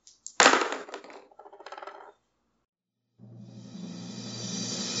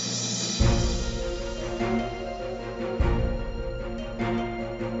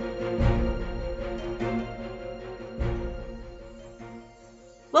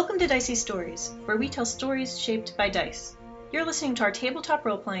Welcome to Dicey Stories, where we tell stories shaped by dice. You're listening to our tabletop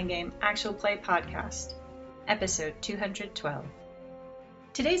role-playing game, Actual Play Podcast, episode 212.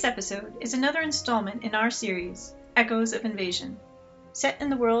 Today's episode is another installment in our series, Echoes of Invasion, set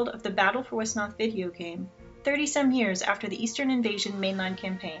in the world of the Battle for Westnoth video game, 30-some years after the Eastern Invasion mainline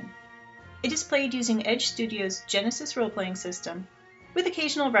campaign. It is played using Edge Studios' Genesis role-playing system, with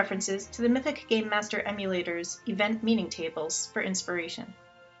occasional references to the Mythic Game Master emulator's event meeting tables for inspiration.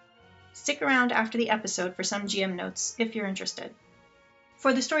 Stick around after the episode for some GM notes if you're interested.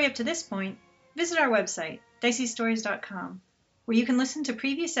 For the story up to this point, visit our website, diceystories.com, where you can listen to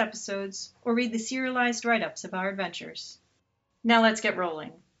previous episodes or read the serialized write-ups of our adventures. Now let's get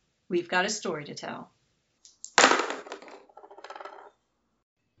rolling. We've got a story to tell.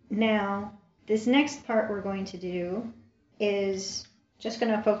 Now, this next part we're going to do is just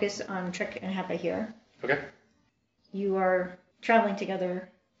going to focus on Tric and Heppa here. Okay. You are traveling together,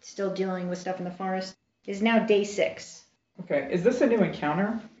 still dealing with stuff in the forest. It is now day 6. Okay, is this a new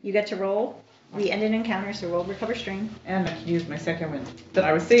encounter? You get to roll the ended encounter, so roll recover strain. And I can use my second one that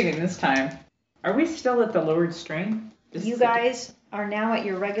I was saving this time. Are we still at the lowered strain? You guys are now at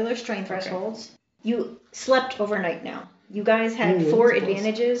your regular strain thresholds. You slept overnight now. You guys had 4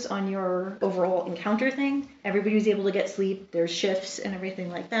 advantages on your overall encounter thing. Everybody was able to get sleep. There's shifts and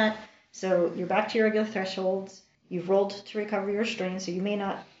everything like that. So you're back to your regular thresholds. You've rolled to recover your strain, so you may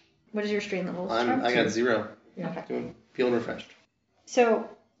not... What is your strain level? I got 0. Yeah. Okay. Feeling refreshed. So,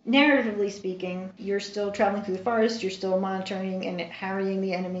 narratively speaking, you're still traveling through the forest. You're still monitoring and harrying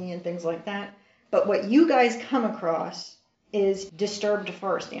the enemy and things like that. But what you guys come across is disturbed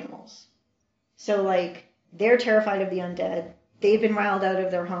forest animals. So, like... They're terrified of the undead. They've been riled out of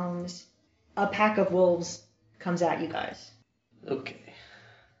their homes. A pack of wolves comes at you guys. Okay.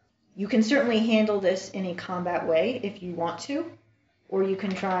 You can certainly handle this in a combat way if you want to, or you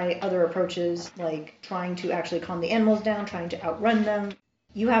can try other approaches like trying to actually calm the animals down, trying to outrun them.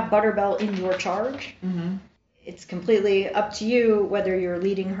 You have Butterbell in your charge. Mm-hmm. It's completely up to you whether you're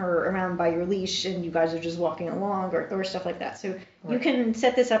leading her around by your leash and you guys are just walking along or stuff like that. So You can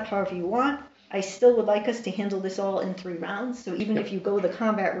set this up however you want. I still would like us to handle this all in 3 rounds, so even if you go the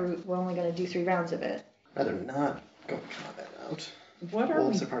combat route, we're only going to do 3 rounds of it. I'd rather not go combat route. What are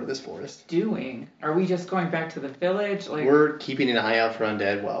Wolves we are part of this forest. doing? Are we just going back to the village? Like We're keeping an eye out for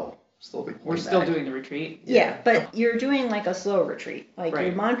undead while we're still doing the retreat? Yeah, but you're doing like a slow retreat. Like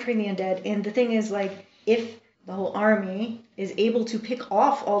you're monitoring the undead, and the thing is like if the whole army is able to pick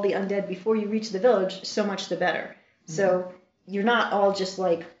off all the undead before you reach the village, so much the better. Mm-hmm. So you're not all just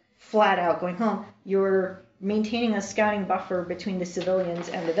like flat out going home. You're maintaining a scouting buffer between the civilians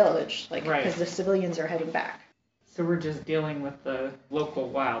and the village, like because the civilians are heading back. So we're just dealing with the local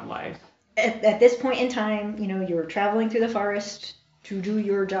wildlife. At this point in time, you know, you're traveling through the forest to do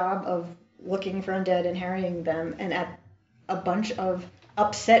your job of looking for undead and harrying them, and at a bunch of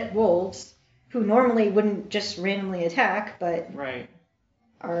upset wolves who normally wouldn't just randomly attack, but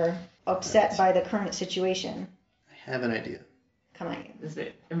are upset by the current situation. I have an idea. Come on, you. Is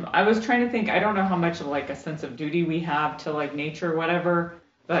it? I was trying to think. I don't know how much of like a sense of duty we have to like nature, or whatever.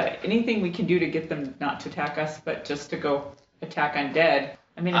 But anything we can do to get them not to attack us, but just to go attack undead.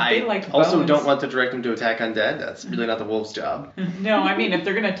 I mean, if they like bones... also don't want to direct them to attack undead. That's really not the wolf's job. No, I mean if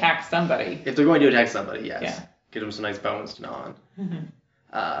they're going to attack somebody. If they're going to attack somebody, yes. Yeah. Get them some nice bones to gnaw on.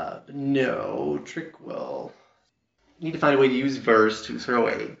 Mm-hmm. No, Tric will need to find a way to use verse to throw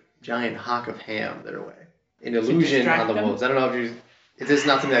a giant hock of ham their way. An illusion on the wolves. I don't know if this is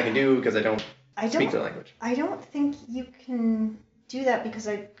not something I can do because I don't speak their language. I don't think you can do that because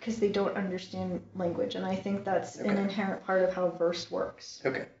they don't understand language, and I think that's an inherent part of how verse works.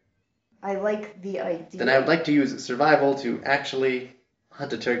 Okay. I like the idea. Then I would like to use survival to actually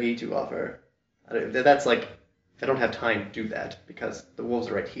hunt a turkey to offer. That's like, I don't have time to do that because the wolves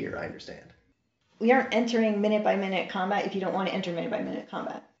are right here, I understand. We aren't entering minute by minute combat if you don't want to enter minute by minute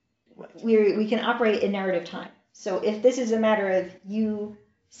combat. We can operate in narrative time. So if this is a matter of you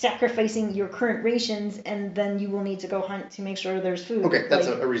sacrificing your current rations and then you will need to go hunt to make sure there's food. Okay, that's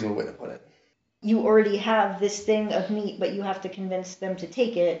a reasonable way to put it. You already have this thing of meat, but you have to convince them to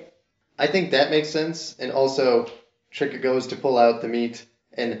take it. I think that makes sense. And also, Tric goes to pull out the meat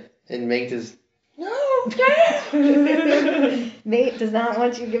and Mate is... No! Mate does not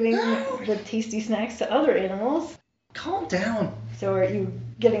want you giving the tasty snacks to other animals. Calm down. So are you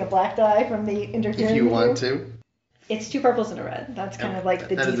getting a black die from the interference? If you want to. It's 2 purples and a red. That's kind of like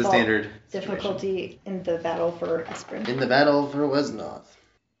the default is the standard difficulty in the battle for Estbryn. In the battle for Westnoth.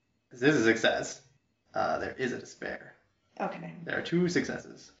 This is a success. There is a despair. Okay. There are 2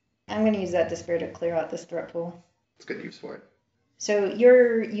 successes. I'm going to use that despair to clear out this threat pool. It's good use for it. So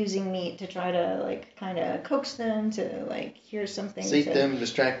you're using meat to try to, like, kind of coax them to, like, hear something. Sate them,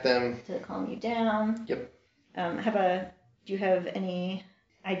 distract them. To calm you down. Yep. Do you have any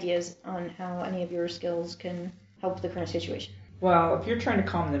ideas on how any of your skills can help the current situation? Well, if you're trying to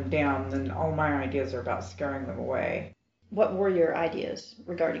calm them down, then all my ideas are about scaring them away. What were your ideas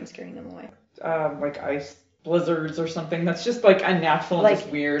regarding scaring them away? Like ice blizzards or something that's just like unnatural and just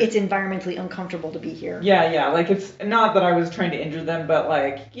weird. It's environmentally uncomfortable to be here. Yeah, like it's not that I was trying to injure them, but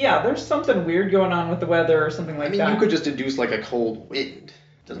like, yeah, there's something weird going on with the weather or something like that. I mean, you could just deduce like a cold wind.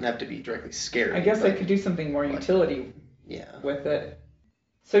 It doesn't have to be directly scary. I guess I could do something more utility with it.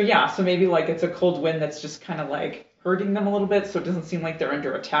 So maybe like it's a cold wind that's just kind of like hurting them a little bit, so it doesn't seem like they're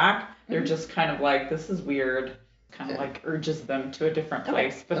under attack. They're just kind of like, this is weird. Kind of like urges them to a different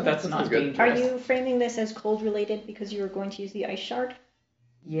place, but that's not dangerous. Are you framing this as cold related because you were going to use the ice shard?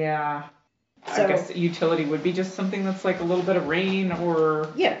 Yeah. So, I guess utility would be just something that's like a little bit of rain or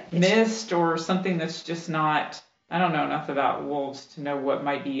mist or something that's just not, I don't know enough about wolves to know what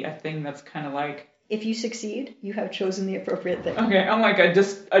might be a thing that's kind of like. If you succeed, you have chosen the appropriate thing. Okay, I'm like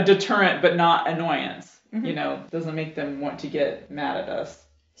a deterrent but not annoyance. You know, doesn't make them want to get mad at us.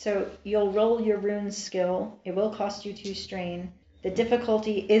 So you'll roll your runes skill. It will cost you 2 strain. The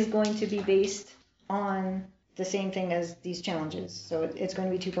difficulty is going to be based on the same thing as these challenges. So it's going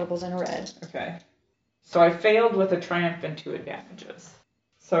to be 2 purples and a red. Okay. So I failed with a triumph and 2 advantages.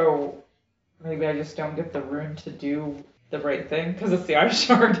 So maybe I just don't get the rune to do the right thing because it's the ice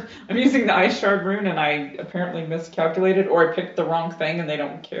shard. I'm using the ice shard rune and I apparently miscalculated, or I picked the wrong thing and they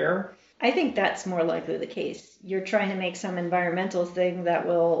don't care. I think that's more likely the case. You're trying to make some environmental thing that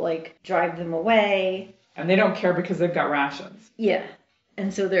will, like, drive them away. And they don't care because they've got rations. Yeah.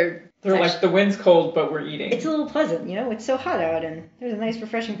 And so they're like, the wind's cold, but we're eating. It's a little pleasant, you know? It's so hot out and there's a nice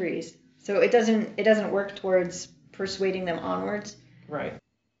refreshing breeze. So it doesn't work towards persuading them onwards. Right.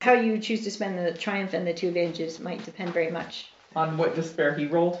 How you choose to spend the triumph and the 2 advantages might depend very much. On what despair he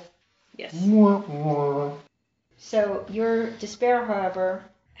rolled? Yes. So your despair, however,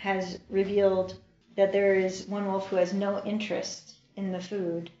 has revealed that there is one wolf who has no interest in the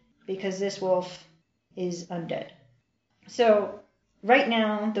food because this wolf is undead. So right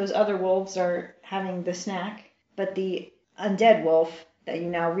now, those other wolves are having the snack, but the undead wolf that you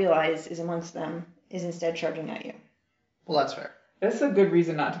now realize is amongst them is instead charging at you. Well, that's fair. That's a good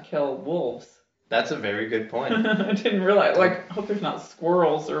reason not to kill wolves. That's a very good point. I didn't realize. Like, I hope there's not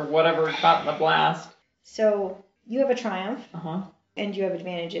squirrels or whatever caught in the blast. So you have a triumph. Uh-huh. And you have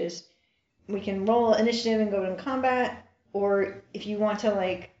advantages. We can roll initiative and go into combat, or if you want to,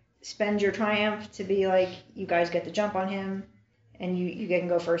 like, spend your triumph to be like, you guys get the jump on him, and you can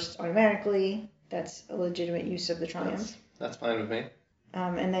go first automatically. That's a legitimate use of the triumph. That's fine with me.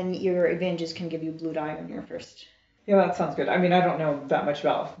 And then your advantages can give you blue die on your first. Yeah, that sounds good. I mean, I don't know that much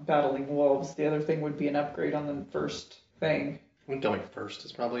about battling wolves. The other thing would be an upgrade on the first thing. I think going first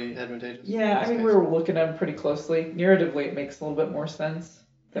is probably advantageous. Yeah, I mean, we were looking at them pretty closely. Narratively, it makes a little bit more sense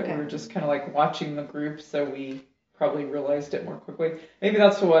that we were just kind of like watching the group, so we probably realized it more quickly. Maybe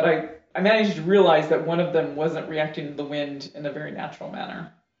that's what I managed to realize, that one of them wasn't reacting to the wind in a very natural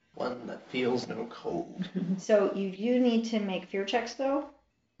manner. One that feels no cold. So you do need to make fear checks, though?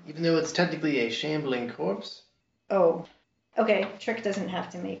 Even though it's technically a shambling corpse? Oh, okay. Tric doesn't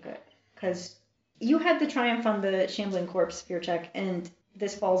have to make it, because you had the triumph on the shambling corpse fear check, and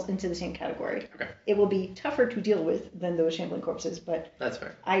this falls into the same category. Okay. It will be tougher to deal with than those shambling corpses, but that's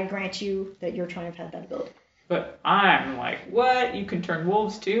fair. I grant you that your triumph had that ability. But I'm like, what? You can turn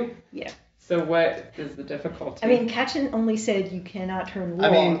wolves too? Yeah. So what is the difficulty? I mean, Kachen only said you cannot turn wolves.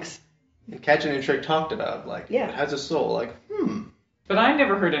 I mean, Kachen and Tric talked about, like, it has a soul, like, But I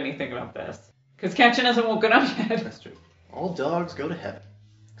never heard anything about this. Because Kachen hasn't woken up yet. That's true. All dogs go to heaven.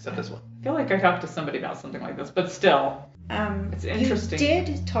 Except this one. I feel like I talked to somebody about something like this, but still. It's interesting. You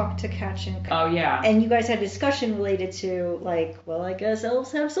did talk to Kachen. Oh, yeah. And you guys had a discussion related to, like, well, I guess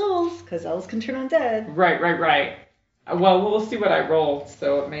elves have souls, because elves can turn undead. Right. Well, we'll see what I rolled,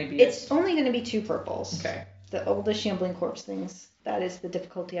 so maybe it's only going to be 2 purples. Okay. The oldest shambling corpse things. That is the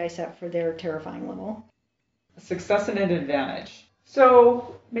difficulty I set for their terrifying level. A success and an advantage.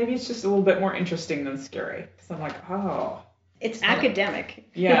 So maybe it's just a little bit more interesting than scary. Because I'm like, oh. It's academic.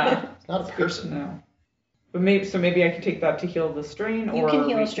 Yeah. It's not a person. No. But maybe I could take that to heal the strain, or... You can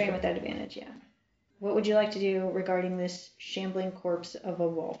heal a strain with that advantage, yeah. What would you like to do regarding this shambling corpse of a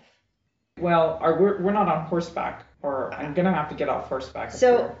wolf? Well, we're not on horseback, or I'm going to have to get off horseback.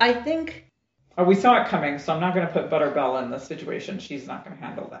 So I think... Oh, we saw it coming, so I'm not going to put Butterbell in this situation. She's not going to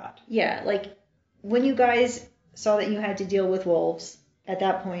handle that. Yeah, like, when you guys saw that you had to deal with wolves, at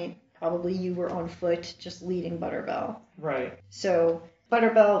that point, probably you were on foot just leading Butterbell. Right. So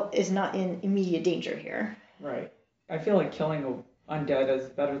Butterbell is not in immediate danger here. Right. I feel like killing an undead is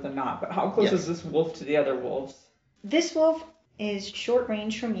better than not, but how close is this wolf to the other wolves? This wolf is short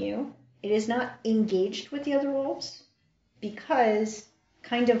range from you. It is not engaged with the other wolves because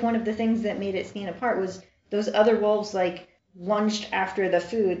kind of one of the things that made it stand apart was those other wolves like lunged after the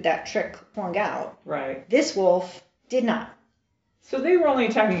food that Tric flung out. Right. This wolf did not. So they were only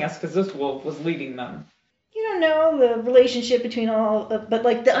attacking us because this wolf was leading them. You don't know the relationship between but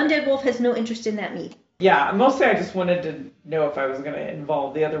like the undead wolf has no interest in that meat. Yeah, mostly I just wanted to know if I was going to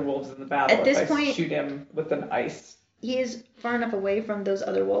involve the other wolves in the battle. At this point, shoot him with an ice. He is far enough away from those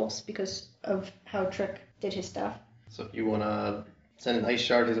other wolves because of how Tric did his stuff. So if you want to send an ice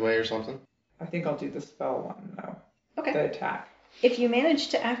shard his way or something? I think I'll do the spell one, though. Okay. The attack. If you manage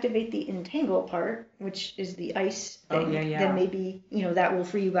to activate the entangle part, which is the ice thing, then maybe, that will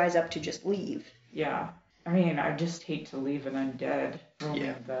free you guys up to just leave. Yeah. I mean, I just hate to leave an undead.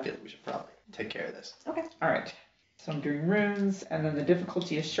 Yeah, I feel like we should probably take care of this. Okay. All right. So I'm doing runes, and then the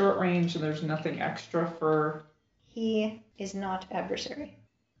difficulty is short range, and there's nothing extra for... He is not adversary.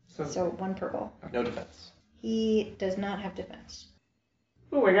 So 1 purple. No defense. He does not have defense.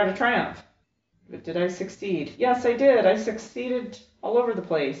 Oh, I got a triumph. But did I succeed? Yes, I did. I succeeded all over the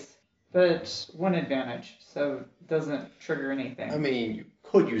place. But 1 advantage, so it doesn't trigger anything. I mean, you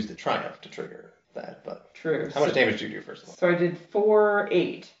could use the triumph to trigger that, but... True. How much damage do you do, first of all? So I did 4,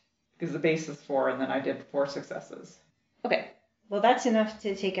 8, because the base is 4, and then I did 4 successes. Okay. Well, that's enough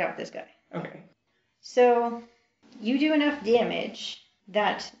to take out this guy. Okay. So you do enough damage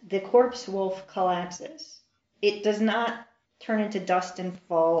that the corpse wolf collapses. It does not turn into dust and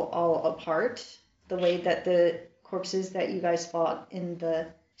fall all apart the way that the corpses that you guys fought in the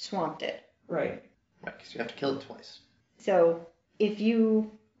swamp did. Right. Right, because you have to kill it twice. So if you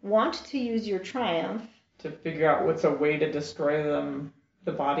want to use your triumph... To figure out what's a way to destroy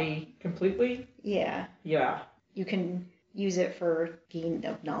the body completely? Yeah. Yeah. You can use it for gain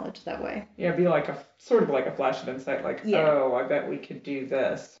of knowledge that way. Yeah, it'd be like sort of like a flash of insight, like, oh, I bet we could do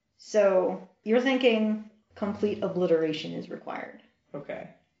this. So you're thinking complete obliteration is required. Okay.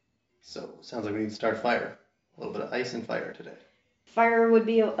 So, sounds like we need to start a fire. A little bit of ice and fire today. Fire would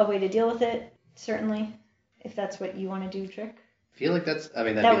be a way to deal with it, certainly, if that's what you want to do, Tric. I feel like that'd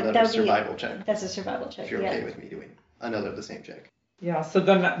be another survival check. That's a survival check, if you're okay with me doing another of the same check. Yeah, so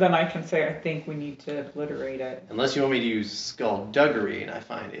then I can say I think we need to obliterate it. Unless you want me to use skullduggery, and I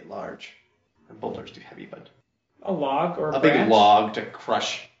find a large... Or boulder's too heavy, but... A log or a branch? big log to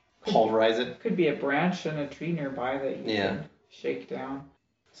crush, pulverize it. Could be a branch and a tree nearby that you can shake down.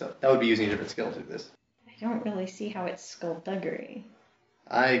 So that would be using a different skill to do this. I don't really see how it's skullduggery.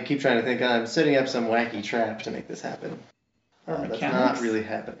 I keep trying to think I'm setting up some wacky trap to make this happen. That's not really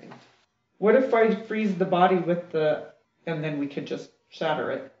happening. What if I freeze the body and then we could just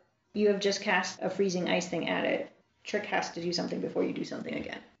shatter it? You have just cast a freezing ice thing at it. Tric has to do something before you do something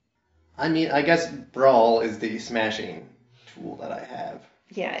again. I mean, I guess Brawl is the smashing tool that I have.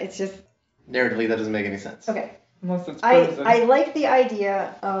 Yeah, it's just... Narratively, that doesn't make any sense. Okay. Unless it's frozen. I like the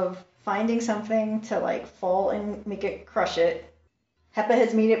idea of finding something to, fall and make it crush it. Heppa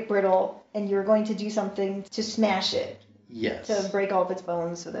has made it brittle, and you're going to do something to smash it. Yes. To break all of its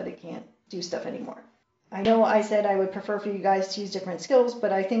bones so that it can't do stuff anymore. I know I said I would prefer for you guys to use different skills,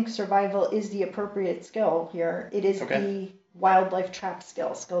 but I think survival is the appropriate skill here. It is the wildlife trap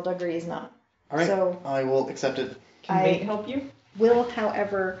skill. Skullduggery is not. All right, so I will accept it. Can Mate help you? Will,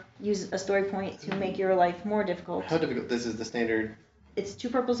 however, use a story point to make your life more difficult. How difficult? This is the standard. It's 2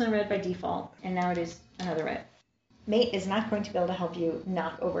 purples and a red by default, and now it is another red. Mate is not going to be able to help you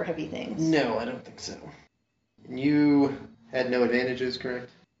knock over heavy things. No, I don't think so. You had no advantages,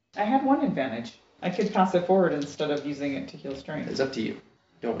 correct? I had 1 advantage. I could pass it forward instead of using it to heal strength. It's up to you.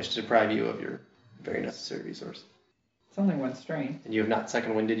 Don't wish to deprive you of your very necessary resource. It's only 1 strength. And you have not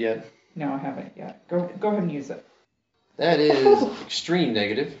second winded yet? No, I haven't yet. Go ahead and use it. That is extreme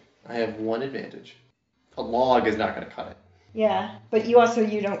negative. I have 1 advantage. A log is not going to cut it. Yeah, but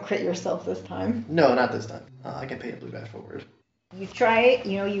you don't crit yourself this time. No, not this time. I can pay a blue die forward. You try it,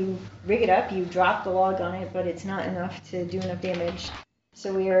 you rig it up, you drop the log on it, but it's not enough to do enough damage.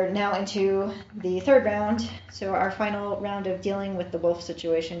 So we are now into the 3rd round, so our final round of dealing with the wolf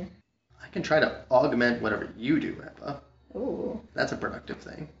situation. I can try to augment whatever you do, Heppa. Ooh. That's a productive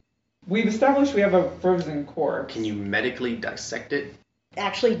thing. We've established we have a frozen corpse. Can you medically dissect it?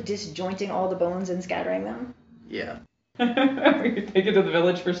 Actually disjointing all the bones and scattering them? Yeah. We could take it to the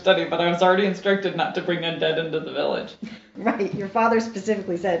village for study, but I was already instructed not to bring undead into the village. Right, your father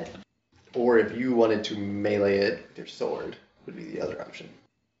specifically said. Or if you wanted to melee it with your sword, would be the other option.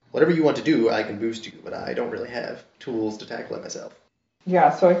 whatever you want to do, I can boost you, but I don't really have tools to tackle it myself.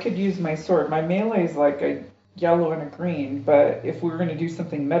 Yeah, so I could use my sword. My melee is like a yellow and a green, but if we were going to do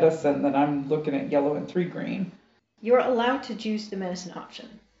something medicine, then I'm looking at yellow and 3 green. You're allowed to choose the medicine option.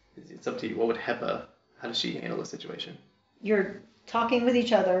 It's up to you. What would Heppa, how does she handle the situation? You're talking with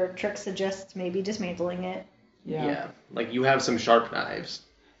each other. Tric suggests maybe dismantling it. Yeah, like you have some sharp knives.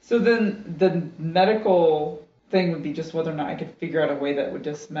 So then the medical thing would be just whether or not I could figure out a way that would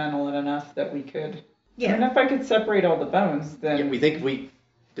dismantle it enough that we could... Yeah. I mean, if I could separate all the bones, then... Yeah, we think if we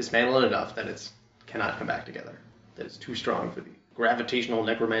dismantle it enough, then it cannot come back together. That it's too strong for the gravitational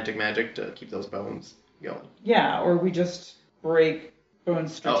necromantic magic to keep those bones going. Yeah, or we just break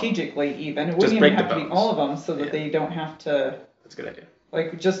bones strategically even. It wouldn't even have to be all of them so that they don't have to... That's a good idea.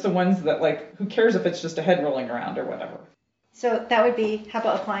 Like, just the ones that, like, who cares if it's just a head rolling around or whatever. So that would be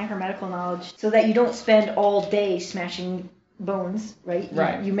Heppa applying her medical knowledge so that you don't spend all day smashing bones, right?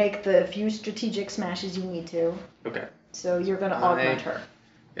 Right. You make the few strategic smashes you need to. Okay. So you're going to augment her.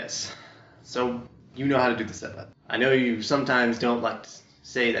 Yes. So you know how to do the setup. I know you sometimes don't like to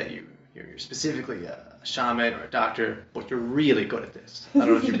say that you're specifically a shaman or a doctor, but you're really good at this. I don't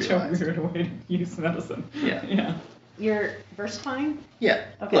know if you realize. Such a weird way to use medicine. Yeah. You're versatile? Yeah.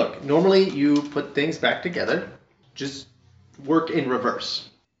 Okay. Look, normally you put things back together. Just work in reverse.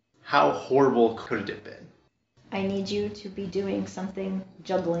 How horrible could it have been? I need you to be doing something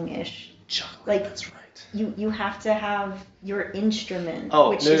juggling-ish. Juggling, like, that's right. You have to have your instrument, which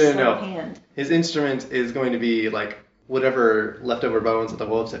no, is no, sleight no. of hand. His instrument is going to be like whatever leftover bones that the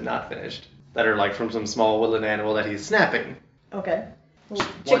wolves had not finished, that are like from some small woodland animal that he's snapping. Okay. Well,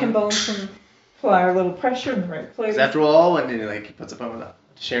 chicken bones from... Apply a little pressure in the right place. Because after all, when he puts a bone up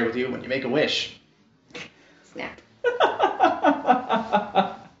to share with you when you make a wish. Snap.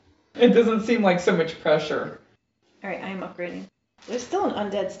 It doesn't seem like so much pressure. Alright, I am upgrading. There's still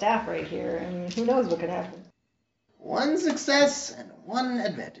an undead staff right here. I mean, who knows what could happen. 1 success and 1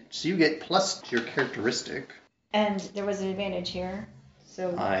 advantage. So you get plus to your characteristic. And there was an advantage here.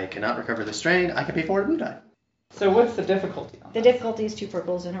 So I cannot recover the strain. I can pay 4 blue die. So what's the difficulty on the this? difficulty is 2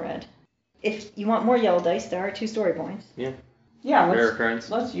 purples and a red. If you want more yellow dice, there are 2 story points. Yeah. Yeah, Rare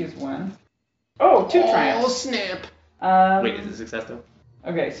occurrence. let's use one. Oh, 2 triumphs. Oh, snap. Wait, is it a success though?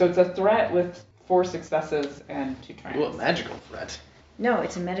 Okay, so it's a threat with 4 successes and 2 triumphs. Ooh, a magical threat. No,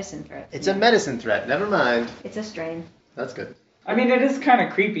 it's a medicine threat. It's a medicine threat. Never mind. It's a strain. That's good. I mean, it is kind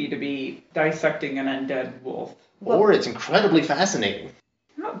of creepy to be dissecting an undead wolf. Or it's incredibly fascinating.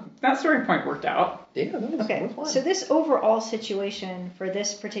 Oh, that story point worked out. Yeah, that was Okay, fun. so this overall situation for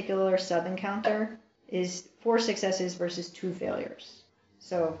this particular sub-encounter is 4 successes versus 2 failures.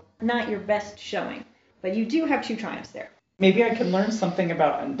 So, not your best showing, but you do have 2 triumphs there. Maybe I can learn something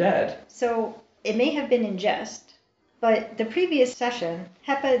about undead. So, it may have been in jest, but the previous session,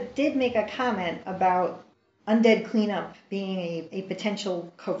 Heppa did make a comment about undead cleanup being a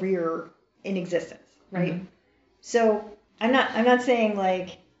potential career in existence, right? Mm-hmm. So, I'm not saying,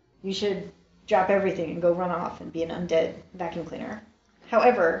 like, you should drop everything and go run off and be an undead vacuum cleaner.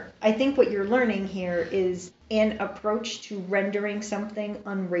 However, I think what you're learning here is an approach to rendering something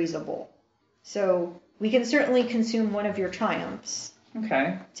unraisable. So we can certainly consume one of your triumphs.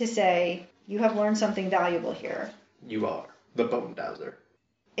 Okay. To say, you have learned something valuable here. You are the bone dowser.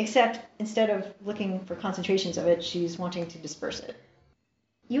 Except, instead of looking for concentrations of it, she's wanting to disperse it.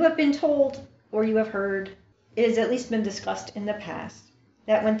 You have been told, or you have heard, it has at least been discussed in the past,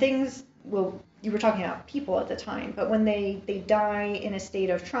 that when things, well, you were talking about people at the time, but when they die in a state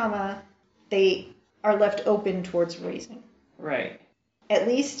of trauma, they are left open towards raising. Right. At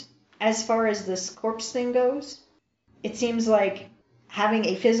least, as far as this corpse thing goes, it seems like having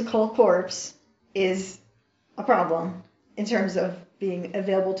a physical corpse is a problem in terms of being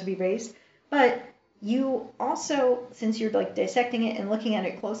available to be raised. But you also, since you're like dissecting it and looking at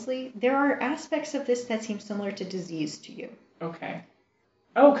it closely, there are aspects of this that seem similar to disease to you. Okay.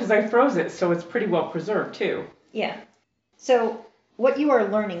 Oh, because I froze it, so it's pretty well preserved, too. Yeah. So what you are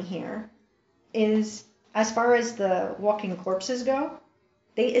learning here is, as far as the walking corpses go,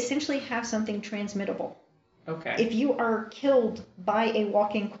 they essentially have something transmittable. Okay. If you are killed by a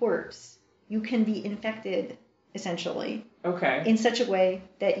walking corpse, you can be infected, essentially. Okay. In such a way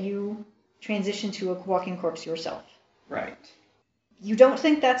that you transition to a walking corpse yourself. Right. You don't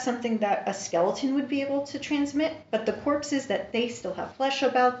think that's something that a skeleton would be able to transmit, but the corpses, that they still have flesh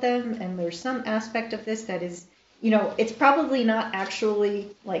about them, and there's some aspect of this that is, it's probably not actually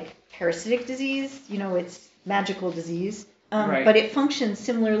like parasitic disease, it's magical disease, right. But it functions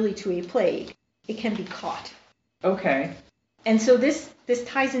similarly to a plague. It can be caught. Okay. And so this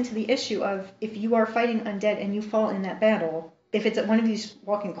ties into the issue of, if you are fighting undead and you fall in that battle, if it's one of these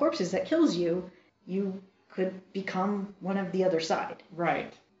walking corpses that kills you, you could become one of the other side.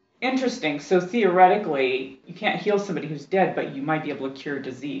 Right. Interesting. So theoretically, you can't heal somebody who's dead, but you might be able to cure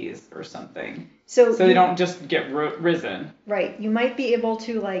disease or something. So they don't just get risen. Right. You might be able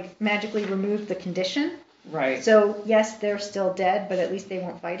to like magically remove the condition. Right. So yes, they're still dead, but at least they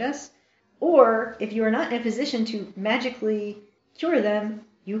won't fight us. Or if you are not in a position to magically cure them,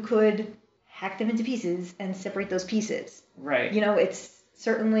 you could hack them into pieces and separate those pieces. Right. You know, it's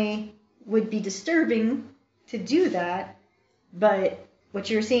certainly would be disturbing to do that, but what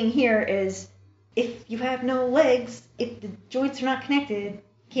you're seeing here is if you have no legs, if the joints are not connected,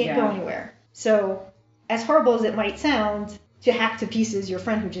 can't go anywhere. So as horrible as it might sound to hack to pieces your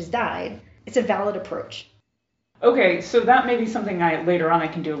friend who just died, it's a valid approach. Okay, so that may be something later on I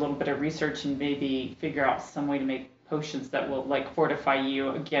can do a little bit of research and maybe figure out some way to make potions that will like fortify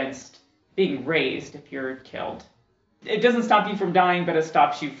you against being raised if you're killed. It doesn't stop you from dying, but it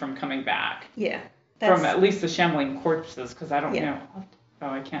stops you from coming back. Yeah. From at least the shambling corpses, because I don't know. Oh,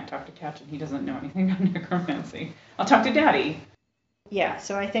 I can't talk to Kachen. He doesn't know anything about necromancy. I'll talk to Daddy. Yeah,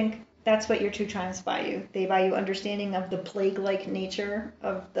 so I think that's what your 2 triumphs buy you. They buy you understanding of the plague-like nature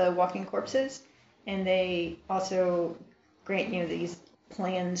of the walking corpses, and they also grant you these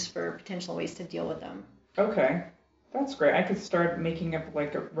plans for potential ways to deal with them. Okay, that's great. I could start making up,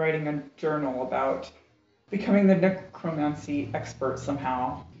 writing a journal about becoming the necromancy expert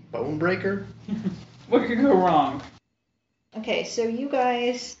somehow. Bone breaker? What could go wrong? Okay, so you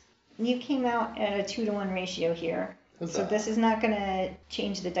came out at a 2-to-1 ratio here. So this is not going to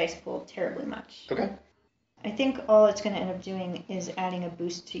change the dice pool terribly much. Okay. I think all it's going to end up doing is adding a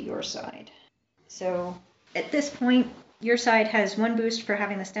boost to your side. So at this point, your side has 1 boost for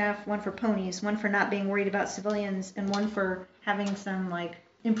having the staff, 1 for ponies, 1 for not being worried about civilians, and 1 for having some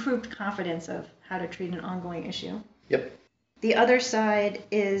improved confidence of how to treat an ongoing issue. Yep. The other side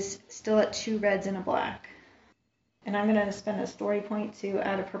is still at 2 reds and a black. And I'm going to spend a story point to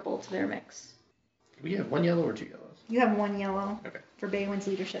add a purple to their mix. Do we have 1 yellow or 2 yellows? You have 1 yellow for Baywin's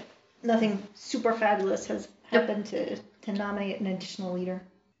leadership. Nothing super fabulous has happened to nominate an additional leader.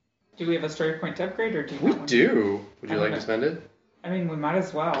 Do we have a story point to upgrade, or do you? We do. Would you like to spend it? I mean, we might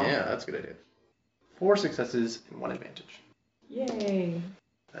as well. Yeah, that's a good idea. 4 successes and 1 advantage. Yay.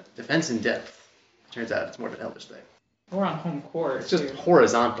 Defense in depth. Turns out it's more of an elvish thing. We're on home court. It's just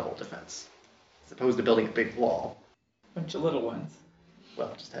horizontal defense, as opposed to building a big wall. Bunch of little ones.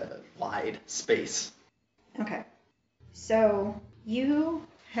 Well, just have a wide space. Okay. So you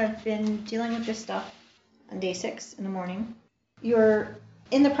have been dealing with this stuff on day 6 in the morning. You're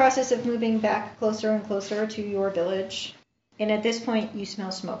in the process of moving back closer and closer to your village, and at this point you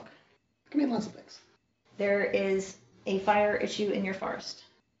smell smoke. Could mean lots of things. There is a fire issue in your forest.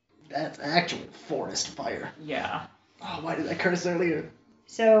 That's actual forest fire. Yeah. Oh, why did I curse earlier?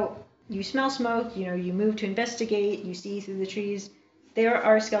 So you smell smoke, you move to investigate, you see through the trees. There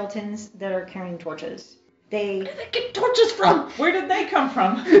are skeletons that are carrying torches. Where did they get torches from? Where did they come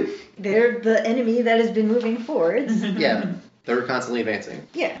from? They're the enemy that has been moving forwards. Yeah, they're constantly advancing.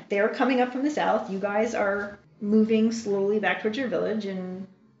 Yeah, they're coming up from the south. You guys are moving slowly back towards your village, and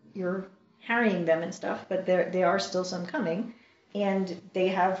you're harrying them and stuff, but there are still some coming. And they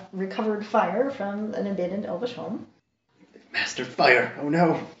have recovered fire from an abandoned elvish home. They've mastered fire. Oh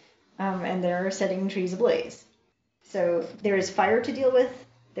no. And they're setting trees ablaze. So there is fire to deal with.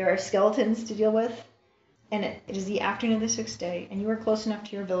 There are skeletons to deal with. And it is the afternoon of the 6th day, and you are close enough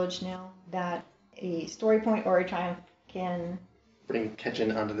to your village now that a story point or a triumph can bring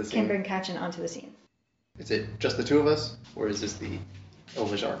Kachen onto the scene. Can bring Kachen onto the scene. Is it just the 2 of us, or is this the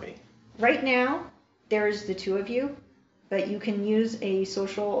elvish army? Right now, there's the 2 of you, but you can use a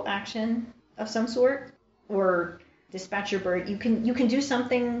social action of some sort, or dispatch your bird. You can do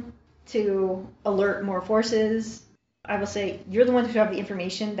something to alert more forces. I will say you're the ones who have the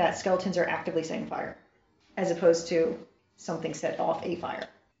information that skeletons are actively setting fire, as opposed to something set off a fire.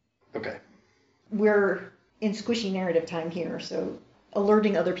 Okay. We're in squishy narrative time here, so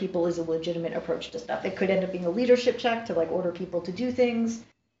alerting other people is a legitimate approach to stuff. It could end up being a leadership check to order people to do things.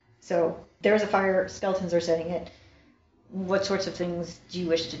 So there's a fire, skeletons are setting it. What sorts of things do you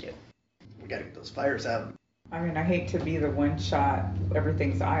wish to do? We gotta get those fires out. I mean, I hate to be the one shot,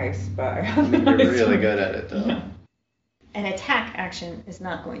 everything's ice, but You're really good at it, though. An attack action is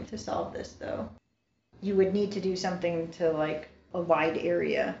not going to solve this, though. You would need to do something to, a wide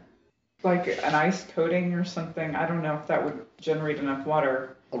area. Like an ice coating or something. I don't know if that would generate enough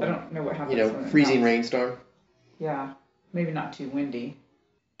water. I don't know what happens. Freezing rainstorm? Yeah, maybe not too windy.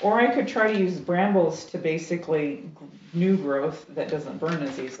 Or I could try to use brambles to basically new growth that doesn't burn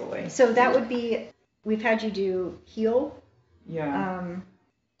as easily. So that would be, we've had you do heal Yeah.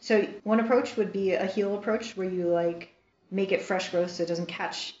 So one approach would be a heal approach where you like make it fresh growth so it doesn't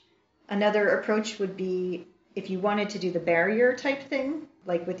catch. Another approach would be if you wanted to do the barrier type thing,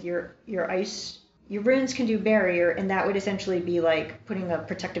 like with your ice. Your runes can do barrier, and that would essentially be like putting a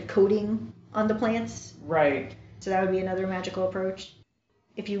protective coating on the plants. Right. So that would be another magical approach.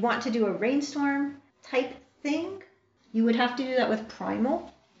 If you want to do a rainstorm type thing, you would have to do that with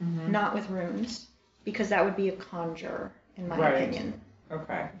primal, not with runes, because that would be a conjure, in my opinion.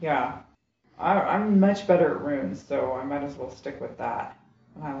 Okay, yeah. I'm much better at runes, so I might as well stick with that.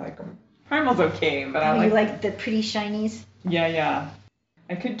 I like them. Primal's okay, but I like... You like the pretty shinies? Yeah.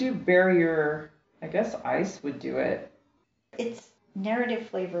 I could do barrier... I guess ice would do it. Its narrative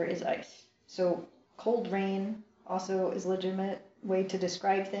flavor is ice. So cold rain also is a legitimate way to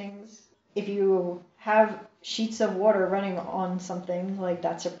describe things. If you have sheets of water running on something, like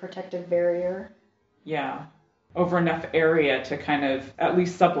that's a protective barrier. Yeah. Over enough area to kind of at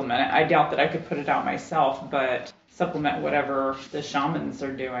least supplement it. I doubt that I could put it out myself, but supplement whatever the shamans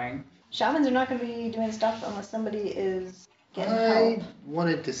are doing. Shamans are not going to be doing stuff unless somebody is getting help. I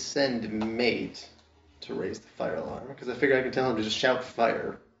wanted to send Mate to raise the fire alarm, because I figured I could tell him to just shout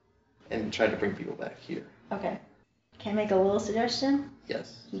fire and try to bring people back here. Okay. Can I make a little suggestion?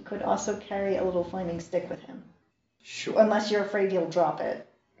 Yes. He could also carry a little flaming stick with him. Sure. Unless you're afraid he'll drop it.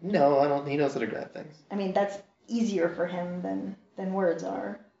 No, I don't. He knows how to grab things. I mean, that's easier for him than words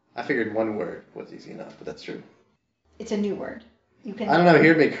are. I figured one word was easy enough, but that's true. It's a new word. You can. I don't know. He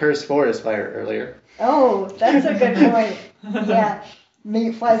heard me curse forest fire earlier. Oh, that's a good point. Yeah.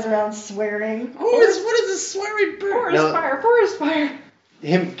 Mate flies around swearing. What is this swearing bird? Forest fire.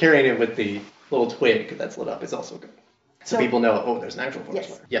 Him carrying it with the little twig that's lit up is also good. So people know, there's an actual forest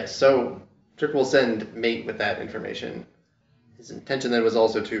fire. Yes, so Tric will send Mate with that information. His intention then was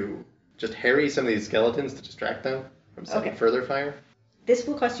also to just harry some of these skeletons to distract them from setting further fire. This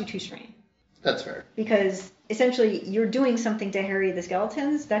will cost you 2 strain. That's fair. Because essentially you're doing something to harry the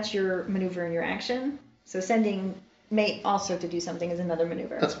skeletons. That's your maneuver and your action. So sending Mate also to do something is another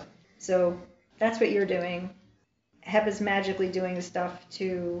maneuver. That's fine. So that's what you're doing. Heppa's magically doing stuff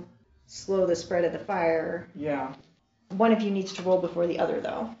to slow the spread of the fire. Yeah. One of you needs to roll before the other,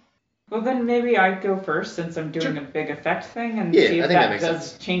 though. Well, then maybe I go first since I'm doing a big effect thing and see if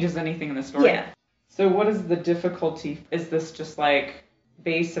that changes anything in the story. Yeah. So what is the difficulty? Is this just like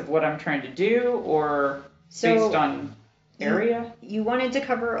base of what I'm trying to do or based on area? You wanted to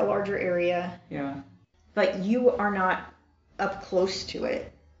cover a larger area. Yeah. But you are not up close to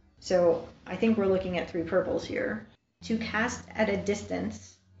it. So I think we're looking at 3 purples here. To cast at a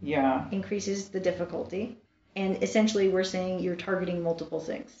distance increases the difficulty. And essentially we're saying you're targeting multiple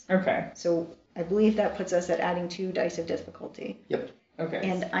things. Okay. So I believe that puts us at adding 2 dice of difficulty. Yep. Okay.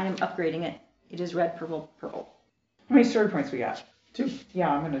 And I am upgrading it. It is red, purple, purple. How many story points we got? 2. Yeah,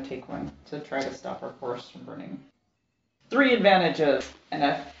 I'm going to take one to try to stop our forest from burning. 3 advantages and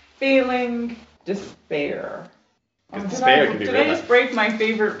a failing despair. Despair can be Did I just break my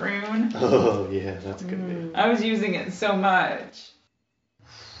favorite rune? Oh, yeah, that's a good name. I was using it so much.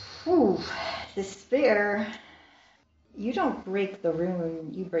 Ooh, despair. You don't break the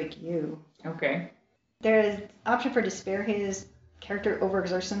rune, you break you. Okay. There is option for despair. His character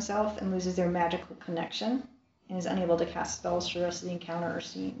overexerts himself and loses their magical connection and is unable to cast spells for the rest of the encounter or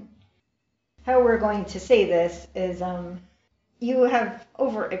scene. How we're going to say this is, you have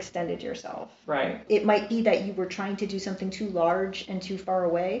overextended yourself. Right. It might be that you were trying to do something too large and too far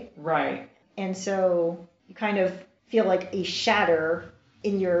away. Right. And so you kind of feel like a shatter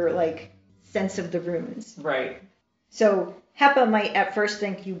in your, like, sense of the runes. Right. So Heppa might at first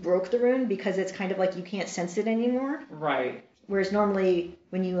think you broke the rune because it's kind of like you can't sense it anymore. Right. Whereas normally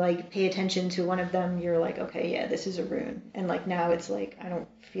when you, like, pay attention to one of them, you're like, okay, yeah, this is a rune. And, like, now it's like, I don't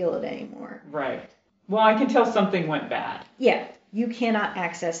feel it anymore. Right. Well, I can tell something went bad. Yeah, you cannot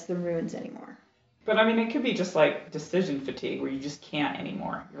access the runes anymore. But, I mean, it could be just, like, decision fatigue where you just can't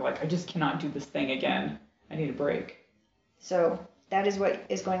anymore. You're like, I just cannot do this thing again. I need a break. So that is what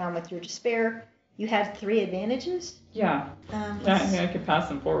is going on with your despair. You had 3 advantages? Yeah. I could pass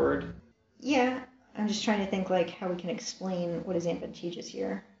them forward. Yeah. I'm just trying to think, like, how we can explain what is advantageous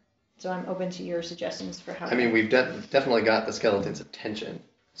here. So I'm open to your suggestions for how... I mean, we've definitely got the skeleton's attention.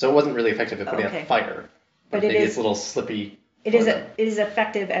 So it wasn't really effective at putting out fire. But maybe it's a little slippy. It is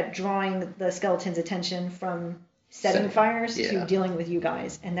effective at drawing the skeleton's attention from setting fires to dealing with you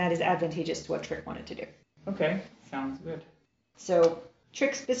guys. And that is advantageous to what Tric wanted to do. Okay. Sounds good. So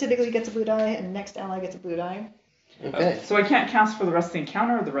Tric specifically gets a blue die, and the next ally gets a blue die. Okay. So I can't cast for the rest of the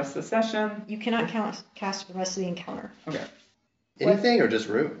encounter or the rest of the session? You cannot cast for the rest of the encounter. Okay. Anything or just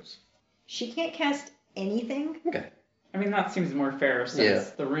runes? She can't cast anything. Okay. I mean, that seems more fair since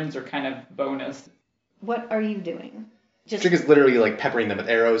the runes are kind of bonus. What are you doing? Tric is literally like peppering them with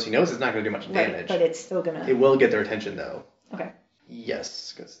arrows. He knows it's not going to do much damage. Right, but it's still going to... It will get their attention, though. Okay.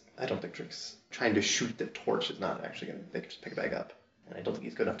 Yes, because I don't think Tric's trying to shoot the torch is not actually going to... They can just pick it back up. And I don't think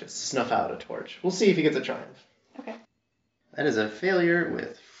he's good enough to snuff out a torch. We'll see if he gets a triumph. Okay. That is a failure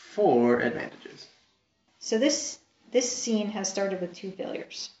with 4 advantages. So this scene has started with 2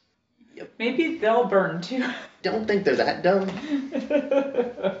 failures. Yep. Maybe they'll burn too. Don't think they're that dumb.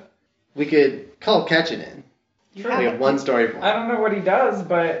 We could call Kachen in. We have one story for him. I don't know what he does,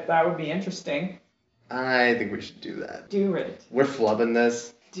 but that would be interesting. I think we should do that. Do it. We're flubbing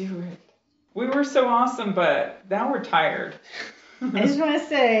this. Do it. We were so awesome, but now we're tired. I just want to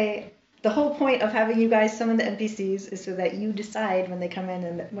say, the whole point of having you guys summon the NPCs is so that you decide when they come in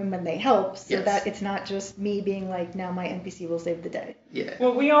and when they help, so that it's not just me being like, now my NPC will save the day. Yeah.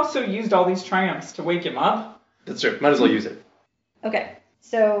 Well, we also used all these triumphs to wake him up. That's true. Might as well use it. Okay.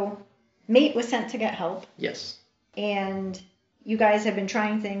 So, Mate was sent to get help. Yes. And you guys have been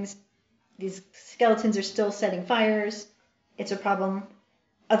trying things. These skeletons are still setting fires. It's a problem.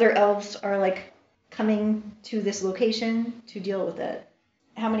 Other elves are like coming to this location to deal with it.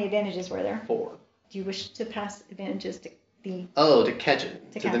 How many advantages were there? 4. Do you wish to pass advantages to the... Oh, to Kachen.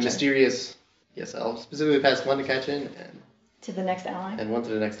 To the Kachen. Mysterious... Yes, I'll specifically pass 1 to Kachen and... To the next ally? And 1 to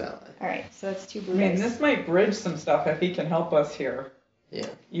the next ally. Alright, so that's 2 blue I mean, dice. this might bridge some stuff if he can help us here. Yeah.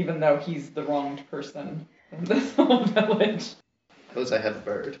 Even though he's the wronged person in this whole village. Suppose I have a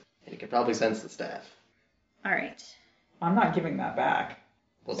bird. And he can probably sense the staff. Alright. I'm not giving that back.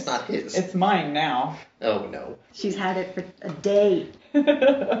 Well, it's not his. It's mine now. Oh, no. She's had it for a day.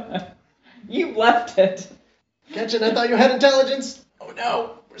 You left it. Kachen, I thought you had intelligence. Oh,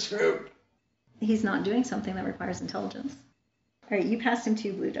 no. We're screwed. He's not doing something that requires intelligence. Alright, you passed him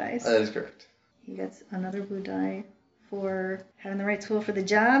 2 blue dice. That is correct. He gets another blue die for having the right tool for the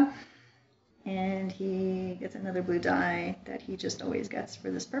job. And he gets another blue die that he just always gets for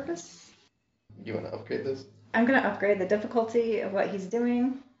this purpose. You want to upgrade this? I'm going to upgrade the difficulty of what he's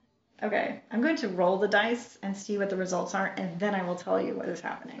doing. Okay, I'm going to roll the dice and see what the results are, and then I will tell you what is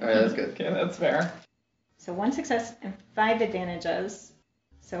happening. Alright, that's good. Okay, that's fair. So 1 success and 5 advantages.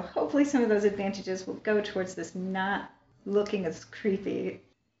 So hopefully some of those advantages will go towards this not looking as creepy.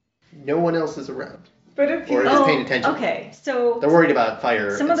 No one else is around. But if Or you... just paying attention. Okay, so... They're worried about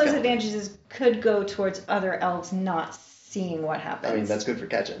fire. Some of those skeletons. advantages could go towards other elves not seeing what happens. I mean, that's good for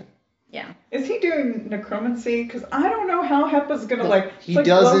Kachen. Yeah. Is he doing necromancy? Because I don't know how Heppa's going to, He blow her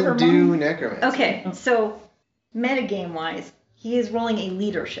doesn't do mind. necromancy. Okay, so metagame-wise, he is rolling a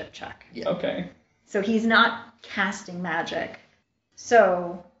leadership check. Yeah. Okay. So he's not casting magic.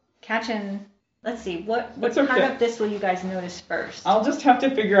 So, Kachen, let's see, what That's part okay. of this will you guys notice first? I'll just have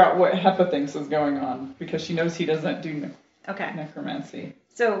to figure out what Heppa thinks is going on, because she knows he doesn't do Okay. necromancy.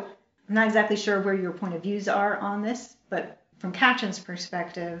 So, I'm not exactly sure where your point of views are on this, but from Kachen's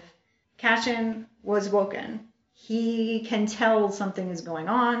perspective, Kachen was woken. He can tell something is going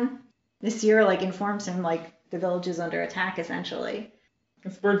on. Nasir, informs him, the village is under attack, essentially.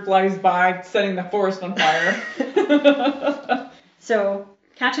 This bird flies by, setting the forest on fire. So,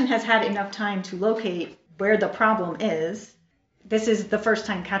 Kachen has had enough time to locate where the problem is. This is the first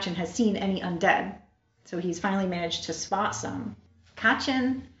time Kachen has seen any undead, so he's finally managed to spot some.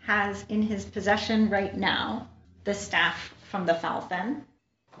 Kachen has in his possession right now the staff from the Falfen.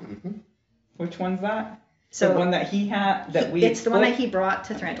 Mm-hmm. Which one's that? So the one that he had, it's the one that he brought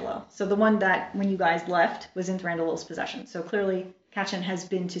to Thranduil. So the one that, when you guys left, was in Thranduil's possession. So clearly, Kachen has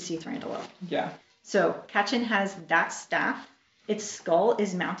been to see Thranduil. Yeah. So Kachen has that staff. Its skull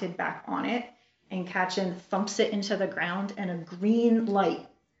is mounted back on it, and Kachen thumps it into the ground, and a green light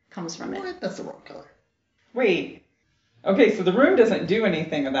comes from it. What? That's the wrong color. Wait. Okay, so the rune doesn't do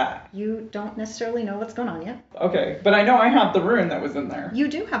anything of that. You don't necessarily know what's going on yet. Okay, but I know I have the rune that was in there. You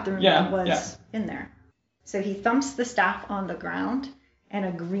do have the rune that was in there. So he thumps the staff on the ground, and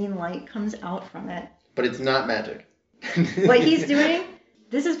a green light comes out from it. But it's not magic. What he's doing,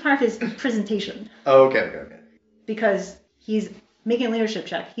 this is part of his presentation. Oh, okay. Because he's making a leadership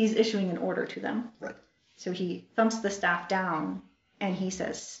check. He's issuing an order to them. Right. So he thumps the staff down, and he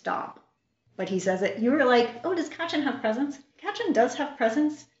says, stop. But he says it. You were like, oh, does Kachen have presence? Kachen does have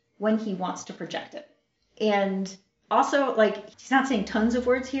presence when he wants to project it. And also, he's not saying tons of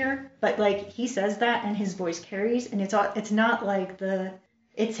words here, but, he says that, and his voice carries, and it's not like the,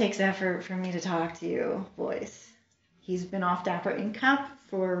 it takes effort for me to talk to you voice. He's been off Dapper Incap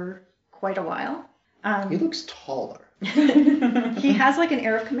for quite a while. He looks taller. He has, an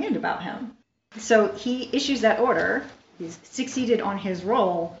air of command about him. So he issues that order. He's succeeded on his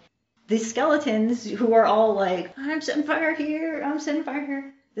roll. the skeletons who are all like, I'm setting fire here, I'm setting fire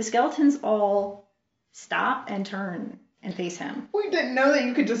here. The skeletons all stop and turn and face him. We didn't know that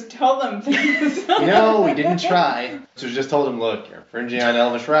you could just tell them things. No, we didn't try. So we just told them, look, you're infringing on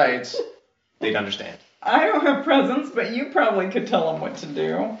elvish rights. They'd understand. I don't have presents, but you probably could tell them what to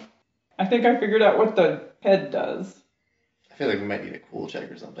do. I think I figured out what the head does. I feel like we might need a cool check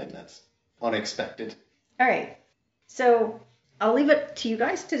or something that's unexpected. All right. So I'll leave it to you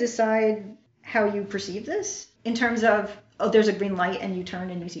guys to decide how you perceive this in terms of, oh, there's a green light and you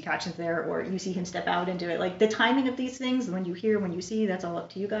turn and you see Kachen's there, or you see him step out and do it. Like the timing of these things, when you hear, when you see, that's all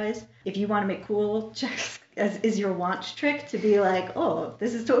up to you guys. If you want to make cool checks, as is your want trick to be like, oh,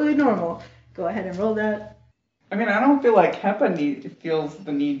 this is totally normal, go ahead and roll that. I mean, I don't feel like Heppa feels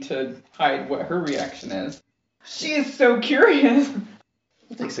the need to hide what her reaction is. She is so curious.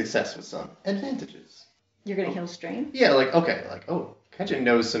 I think success with some advantages. You're going to heal strain? Yeah, oh, Kachen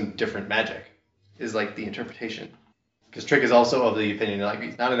knows some different magic, is like the interpretation. Because Tric is also of the opinion, like,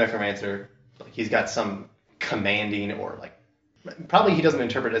 he's not a necromancer, like, he's got some commanding or, like, probably he doesn't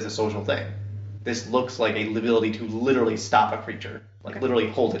interpret it as a social thing. This looks like a ability to literally stop a creature, like, literally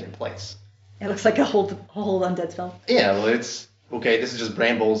hold it in place. It looks like a hold undead spell. Yeah, well, it's, okay, this is just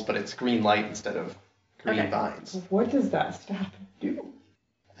brambles, but it's green light instead of green vines. What does that staff do?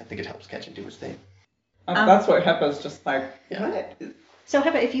 I think it helps Kachen do his thing. That's what Heppa's just like, yeah. What? So,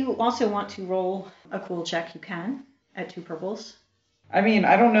 Heppa, if you also want to roll a cool check, you can, at 2 purples. I mean,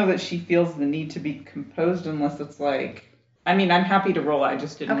 I don't know that she feels the need to be composed unless it's like... I mean, I'm happy to roll. I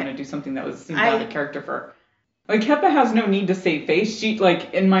just didn't want to do something that seemed out of character for her. Like, Heppa has no need to save face. She,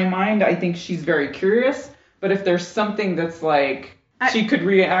 like, in my mind, I think she's very curious. But if there's something that's like... she could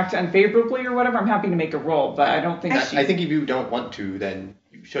react unfavorably or whatever, I'm happy to make a roll. But I don't think I think if you don't want to, then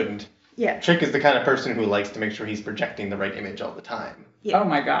you shouldn't. Yeah. Tric is the kind of person who likes to make sure he's projecting the right image all the time. Yeah. Oh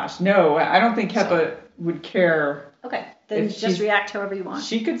my gosh, no, I don't think Heppa would care. Okay, then just react however you want.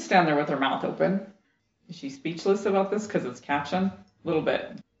 She could stand there with her mouth open. Is she speechless about this because it's Kachen? A little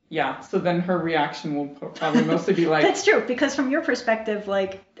bit. Yeah, so then her reaction will probably mostly be like... That's true, because from your perspective,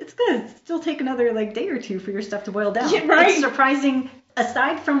 like, it's going to still take another, like, day or two for your stuff to boil down. Yeah, right? It's surprising,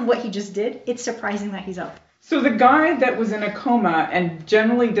 aside from what he just did, it's surprising that he's up. So the guy that was in a coma and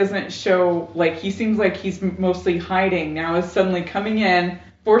generally doesn't show, like, he seems like he's mostly hiding, now is suddenly coming in,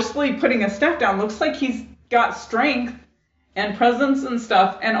 forcefully putting a step down. Looks like he's got strength and presence and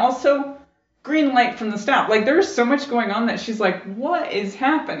stuff, and also green light from the staff. Like, there's so much going on that she's like, what is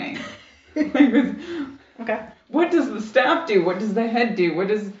happening? Okay. What does the staff do? What does the head do?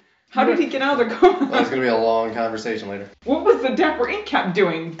 How did he get out of the coma? Well, it's going to be a long conversation later. What was the Dapper Ink Cap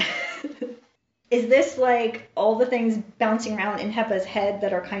doing? Is this like all the things bouncing around in Heppa's head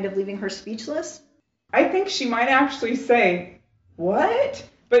that are kind of leaving her speechless? I think she might actually say, what?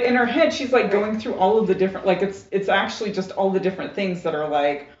 But in her head, she's like going through all of the different, like it's actually just all the different things that are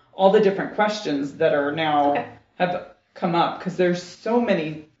like, all the different questions that are now have come up. Because there's so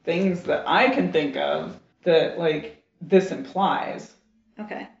many things that I can think of that like this implies.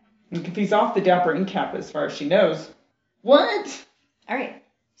 Okay. Like, if he's off the Dapper Ink Cap as far as she knows. What? All right.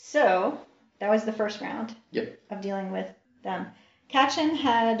 So... that was the first round of dealing with them. Kachen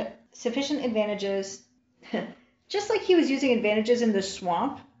had sufficient advantages, just like he was using advantages in the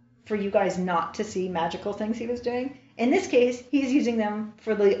swamp for you guys not to see magical things he was doing. In this case, he's using them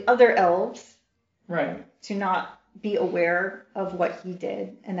for the other elves to not be aware of what he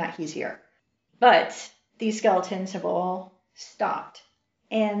did and that he's here. But these skeletons have all stopped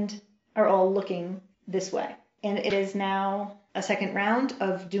and are all looking this way. And it is now a second round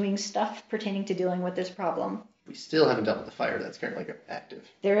of doing stuff pertaining to dealing with this problem. We still haven't dealt with the fire that's currently active.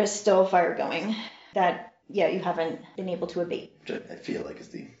 There is still fire going that, you haven't been able to abate. Which I feel like is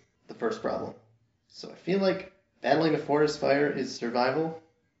the first problem. So I feel like battling a forest fire is survival,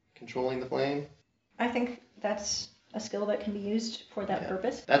 controlling the flame. I think that's a skill that can be used for that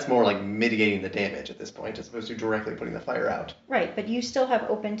purpose. That's more like mitigating the damage at this point, as opposed to directly putting the fire out. Right, but you still have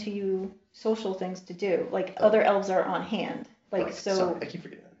open to you social things to do. Like, other elves are on hand. Like, right. so... Sorry, I keep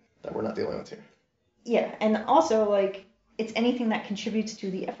forgetting that we're not the only ones here. Yeah, and also, like, it's anything that contributes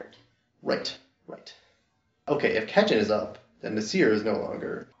to the effort. Right. Okay, if Kachen is up, then Nasir is no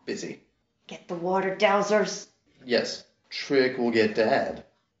longer busy. Get the water dowsers. Yes, Tric will get Dad.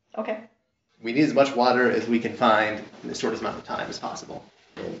 Okay. We need as much water as we can find in the shortest amount of time as possible.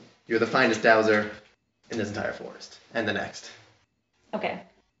 And you're the finest dowser in this entire forest. And the next. Okay.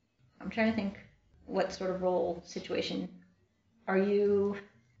 I'm trying to think what sort of role situation. Are you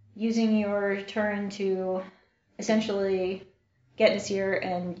using your turn to essentially get Nasir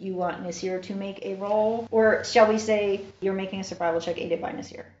and you want Nasir to make a roll? Or shall we say you're making a survival check aided by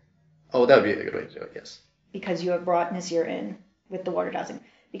Nasir? Oh, that would be a good way to do it, yes. Because you have brought Nasir in with the water dowsing.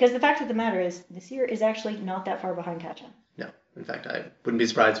 Because the fact of the matter is, Nasir is actually not that far behind Kachen. No. In fact, I wouldn't be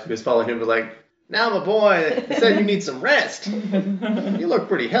surprised if he was following him and was like, now, my boy, they said you need some rest. You look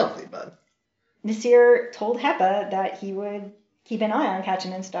pretty healthy, bud. Nasir told Heppa that he would keep an eye on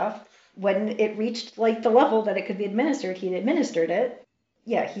Kachen and stuff. When it reached, like, the level that it could be administered, he'd administered it.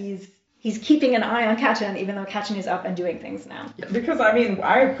 Yeah, he's keeping an eye on Kachen, even though Kachen is up and doing things now. Yeah. Because, I mean,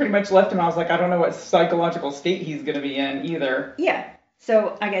 I pretty much left him. I was like, I don't know what psychological state he's going to be in either. Yeah.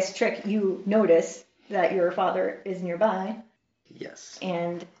 So, I guess, Tric, you notice that your father is nearby. Yes.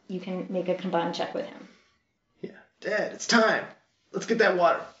 And you can make a combined check with him. Yeah. Dad, it's time. Let's get that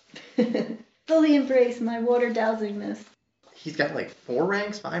water. Fully embrace my water dowsingness. He's got like 4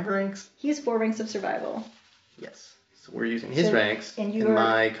 ranks, 5 ranks? He has 4 ranks of survival. Yes. So we're using his ranks and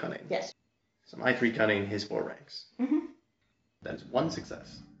my cunning. Yes. So my 3 cunning, his 4 ranks. Mm-hmm. That is 1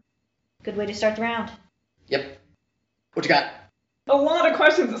 success. Good way to start the round. Yep. What you got? A lot of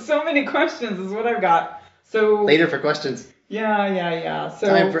questions. So many questions is what I've got. So Later for questions. Yeah. So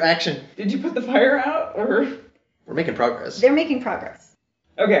Time for action. Did you put the fire out or? We're making progress. They're making progress.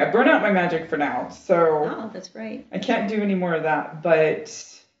 Okay, I burn out my magic for now, so Oh, that's right. I can't do any more of that,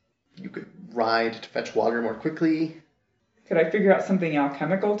 but You could ride to fetch water more quickly. could I figure out something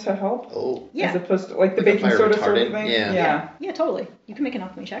alchemical to help? Oh. Yeah. As opposed to like the Like a baking fire soda sort of retardant? thing? Yeah. Yeah, totally. You can make an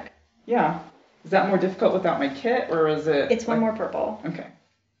alchemy check. Yeah. Is that more difficult without my kit, or is it? It's one more purple. Okay.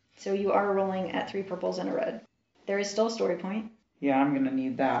 So you are rolling at 3 purples and a red. There is still a story point. Yeah, I'm gonna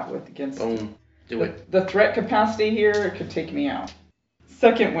need that against Boom. Do it. the threat capacity here. It could take me out.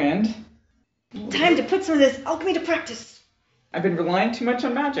 Second wind. Time to put some of this alchemy to practice. I've been relying too much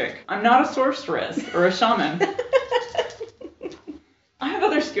on magic. I'm not a sorceress or a shaman. I have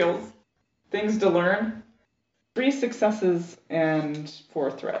other skills, things to learn. 3 successes and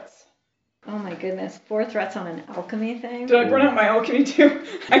 4 threats. Oh my goodness. 4 threats on an alchemy thing? Did I burn out my alchemy too?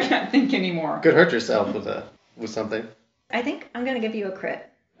 I can't think anymore. Could hurt yourself with something. I think I'm going to give you a crit.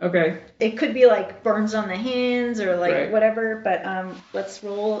 Okay. It could be like burns on the hands or like Right. whatever, but let's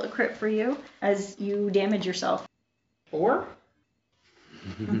roll a crit for you as you damage yourself. 4?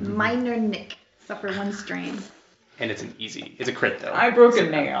 Minor nick. Suffer 1 strain. And it's a crit though. I broke a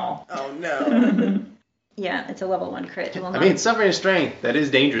nail. Oh no. Yeah, it's a level 1 crit. You will I not- mean, suffering a strength, that is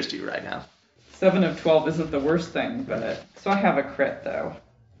dangerous to you right now. 7 of 12 isn't the worst thing, but so I have a crit though.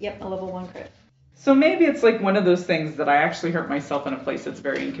 Yep, a level 1 crit. So maybe it's like one of those things that I actually hurt myself in a place that's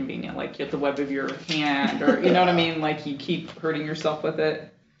very inconvenient, like you hit the web of your hand, or you know what I mean, like you keep hurting yourself with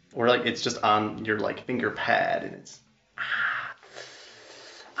it. Or like it's just on your like finger pad and it's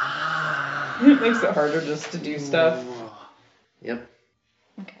It makes it harder just to do stuff. Yep.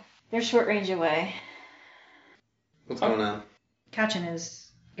 Okay. They're short range away. What's going on? Kachen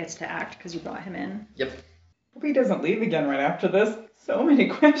gets to act because you brought him in. Yep. Hope he doesn't leave again right after this. So many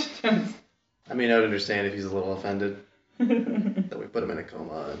questions. I mean, I would understand if he's a little offended that we put him in a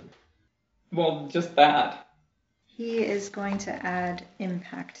coma. Well, just that. He is going to add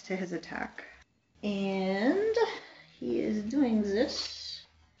impact to his attack. And he is doing this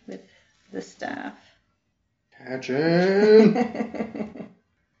with the staff. Kachen!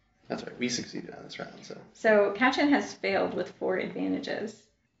 That's right, we succeeded on this round, so. So Kachen has failed with 4 advantages.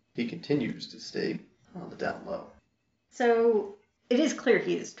 He continues to stay on the down low. So it is clear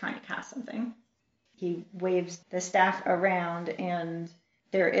he is trying to cast something. He waves the staff around and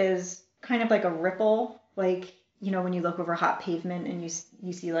there is kind of like a ripple, like, you know, when you look over hot pavement and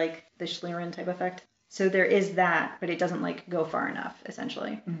you see like the Schlieren type effect. So there is that, but it doesn't like go far enough,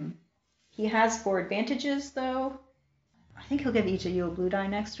 essentially. Mm-hmm. He has 4 advantages though. I think he'll give each of you a blue die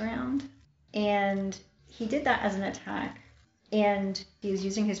next round. And he did that as an attack. And he is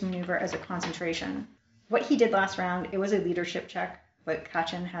using his maneuver as a concentration. What he did last round, it was a leadership check. But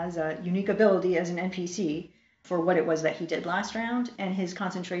Kachen has a unique ability as an NPC for what it was that he did last round, and his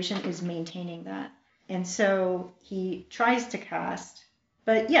concentration is maintaining that. And so he tries to cast,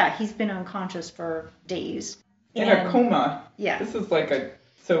 but yeah, he's been unconscious for days. In a coma. Yeah. This is like a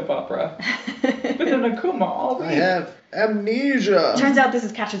soap opera. Been in a coma all week. I have amnesia! Turns out this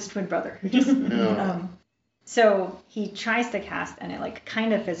is Kachen's twin brother. Who just, No. So he tries to cast, and it like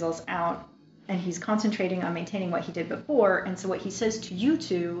kind of fizzles out. And he's concentrating on maintaining what he did before. And so what he says to you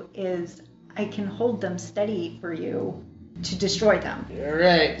two is, I can hold them steady for you to destroy them. All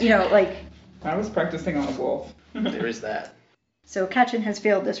right. You know, like... I was practicing on a wolf. There is that. So Kachen has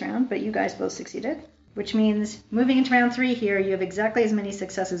failed this round, but you guys both succeeded. Which means, moving into round 3 here, you have exactly as many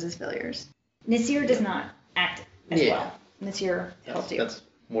successes as failures. Nasir does not act as well. Nasir helped you. That's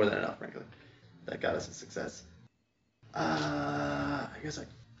more than enough, frankly. That got us a success. I guess I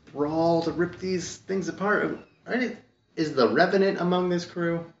brawl to rip these things apart. Is the Revenant among this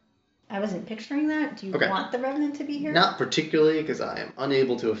crew? I wasn't picturing that. Do you want the Revenant to be here? Not particularly, because I am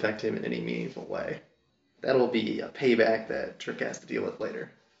unable to affect him in any meaningful way. That'll be a payback that Tric has to deal with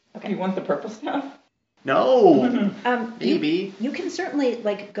later. Okay. You want the purple staff? No! Maybe. You can certainly,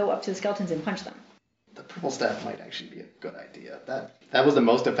 go up to the skeletons and punch them. The purple staff might actually be a good idea. That was the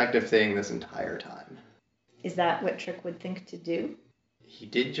most effective thing this entire time. Is that what Tric would think to do? He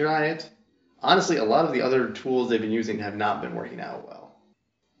did try it. Honestly, a lot of the other tools they've been using have not been working out well.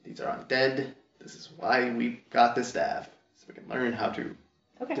 These are undead. This is why we got this staff, so we can learn how to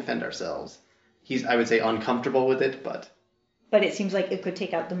defend ourselves. He's, I would say, uncomfortable with it, but... But it seems like it could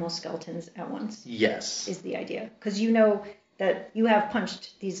take out the most skeletons at once. Yes. Is the idea. Because you know that you have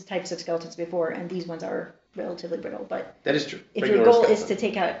punched these types of skeletons before, and these ones are relatively brittle, but... That is true. If your goal is to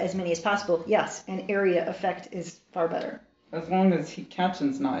take out as many as possible, yes, an area effect is far better. As long as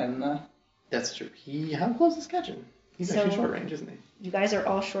Kachen's not in the... That's true. How close is Kachen? He's actually short range, isn't he? You guys are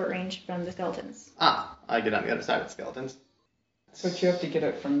all short range from the skeletons. I get on the other side of the skeletons. But you have to get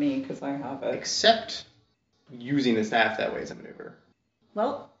it from me, because I have it. Except using the staff that way as a maneuver.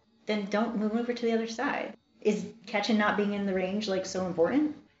 Well, then don't move over to the other side. Is Kachen not being in the range, so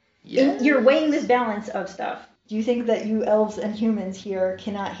important? Yeah. You're weighing this balance of stuff. Do you think that you elves and humans here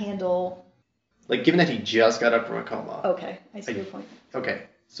cannot handle... Given that he just got up from a coma. Okay, I see your point. Okay,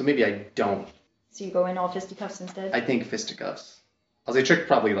 so maybe I don't. So you go in all fisticuffs instead? I think fisticuffs. I'll say Tric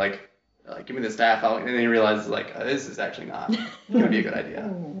probably give me the staff out, and then he realizes this is actually not going to be a good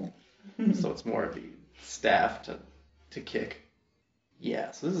idea. So it's more of the staff to kick.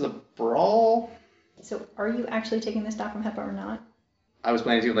 Yeah, so this is a brawl. So are you actually taking the staff from Heppa or not? I was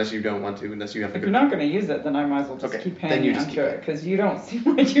planning to, unless you don't want to, unless you have to. If you're not going to use it, then I might as well just keep hanging on to it, because you don't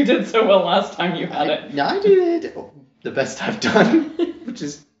seem like you did so well last time you had it. I did the best I've done, which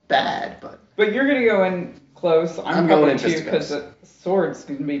is bad, but... But you're going to go in close. I'm going going in to, because the sword's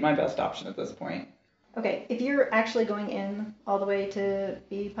going to be my best option at this point. Okay, if you're actually going in all the way to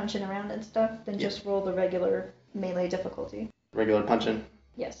be punching around and stuff, then just roll the regular melee difficulty. Regular punching?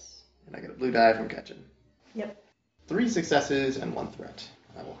 Yes. And I get a blue die from Kachen. Yep. 3 successes and 1 threat.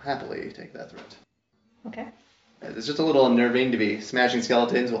 I will happily take that threat. Okay. It's just a little unnerving to be smashing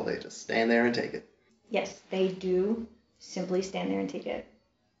skeletons while they just stand there and take it. Yes, they do simply stand there and take it.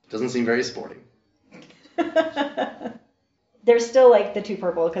 Doesn't seem very sporting. They're still the 2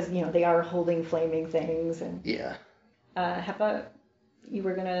 purple, because, they are holding flaming things. And yeah. Heppa, you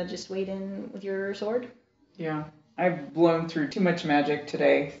were going to just wade in with your sword? Yeah. I've blown through too much magic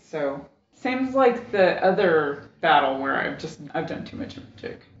today, so... Seems like the other battle where I've done too much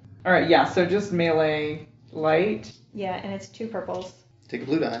magic. Alright, yeah, so just melee light. Yeah, and it's 2 purples. Take a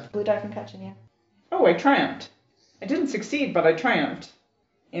blue die. Blue die from Kachen, yeah. Oh, I triumphed. I didn't succeed, but I triumphed.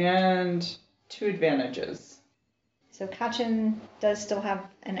 And 2 advantages. So Kachen does still have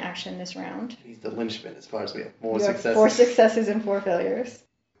an action this round. He's the linchpin as far as we have more you successes. Have 4 successes and 4 failures.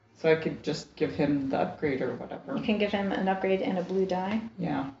 So I could just give him the upgrade or whatever. You can give him an upgrade and a blue die.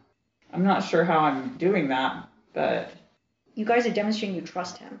 Yeah. I'm not sure how I'm doing that, but... You guys are demonstrating you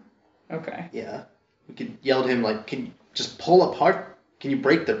trust him. Okay. Yeah. We could yell at him, can you just pull apart? Can you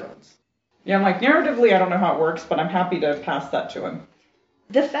break their bones? Yeah, I'm narratively, I don't know how it works, but I'm happy to pass that to him.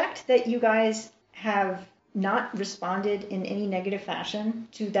 The fact that you guys have not responded in any negative fashion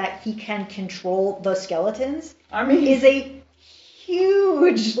to that he can control the skeletons is a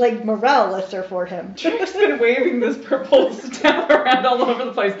huge morale lifter for him. Tric's been waving this purple staff around all over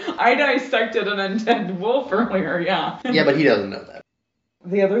the place. I dissected an undead wolf earlier, yeah. Yeah, but he doesn't know that.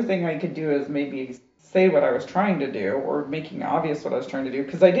 The other thing I could do is maybe say what I was trying to do, or making obvious what I was trying to do,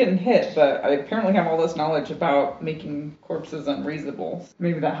 because I didn't hit, but I apparently have all this knowledge about making corpses unreasonable.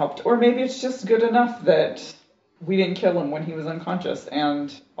 Maybe that helped. Or maybe it's just good enough that we didn't kill him when he was unconscious,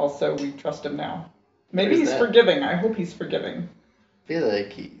 and also we trust him now. Maybe he's forgiving. I hope he's forgiving. I feel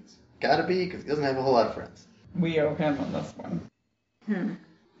like he's gotta be, because he doesn't have a whole lot of friends. We owe him on this one.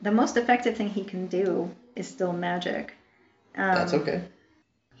 The most effective thing he can do is still magic. That's okay.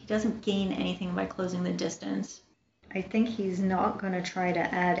 He doesn't gain anything by closing the distance. I think he's not going to try to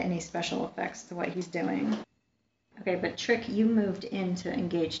add any special effects to what he's doing. Okay, but Tric, you moved into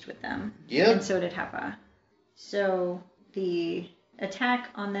engaged with them. Yep. And so did Heppa. So the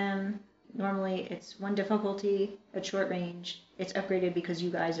attack on them, normally it's 1 difficulty at short range. It's upgraded because you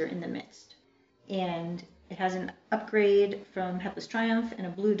guys are in the midst. And it has an upgrade from Heppa's Triumph and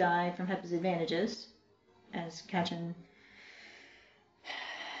a blue die from Heppa's Advantages, as Kachen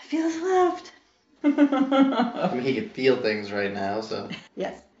feels loved. I mean, he can feel things right now, so...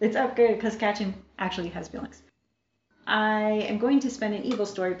 Yes, it's upgraded because Kachen actually has feelings. I am going to spend an evil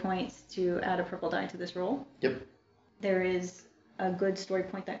story point to add a purple die to this roll. Yep. There is a good story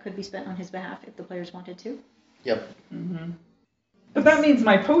point that could be spent on his behalf if the players wanted to. Yep. Mm-hmm. But that means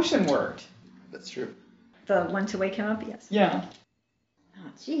my potion worked. That's true. The one to wake him up, yes. Yeah.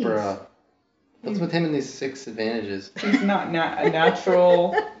 Oh, jeez. Bruh. What's with him and these 6 advantages? He's not a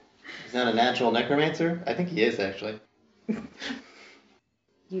natural. He's not a natural necromancer? I think he is, actually.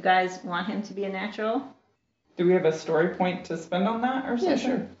 You guys want him to be a natural? Do we have a story point to spend on that or something? Yeah,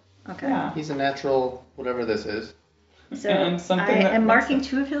 sure. Okay. Yeah. He's a natural, whatever this is. So And something I that am makes marking sense.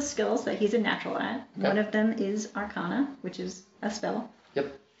 2 of his skills that he's a natural at. Okay. One of them is Arcana, which is a spell.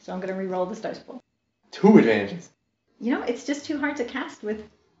 Yep. So I'm going to re-roll this dice pool. 2 advantages. You know, it's just too hard to cast with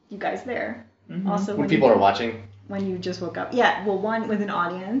you guys there. Mhm. Also, When people are watching, when you just woke up. Yeah, well, one with an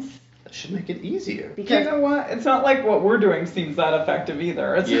audience. that should make it easier. You Because know what? It's not like what we're doing seems that effective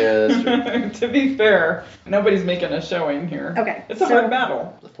either. It's, Yeah, that's to be fair, nobody's making a showing here. Okay, It's a so- hard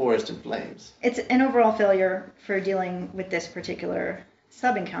battle. The forest in flames. it's an overall failure for dealing with this particular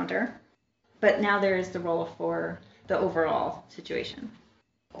sub-encounter. But now there is the roll for the overall situation.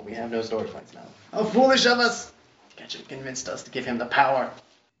 Oh, we have no story points now. How foolish of us! Kachen convinced us to give him the power.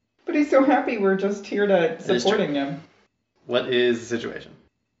 But he's so happy we're just here to is true. supporting him. What is the situation?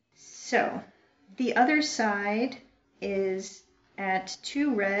 So, the other side is at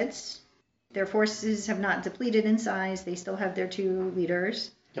 2 reds. Their forces have not depleted in size. They still have their 2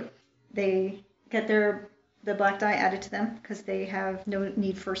 leaders. Yep. They get the black die added to them because they have no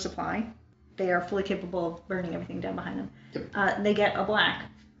need for supply. They are fully capable of burning everything down behind them. Yep. They get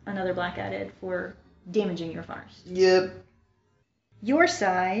another black added for damaging your forest. Yep. Your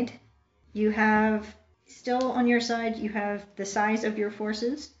side, you have, still on your side, you have the size of your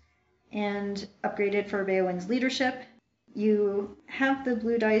forces and upgraded for Beowyn's leadership. You have the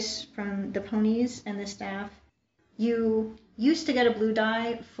blue dice from the ponies and the staff. You used to get a blue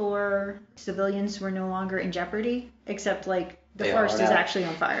die for civilians who are no longer in jeopardy, except like the They forest are is now. actually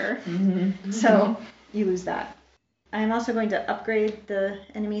on fire. Mm-hmm. So you lose that. I'm also going to upgrade the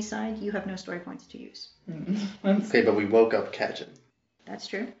enemy side. You have no story points to use. Okay, but we woke up Kachen. That's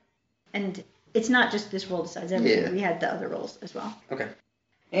true. And it's not just this roll decides everything. Yeah. We had the other rolls as well. Okay.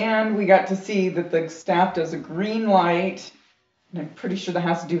 And we got to see that the staff does a green light, and I'm pretty sure that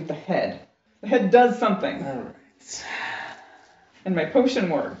has to do with the head. The head does something, Alright. and my potion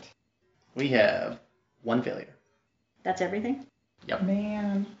worked. We have 1 failure. That's everything.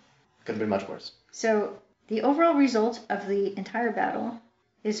 Man. Could have been much worse. So the overall result of the entire battle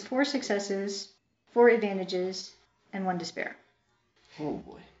is 4 successes, 4 advantages, and 1 despair. Oh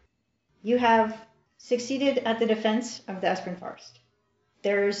boy. You have succeeded at the defense of the Estbryn Forest.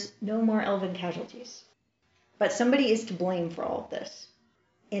 There's no more elven casualties. But somebody is to blame for all of this.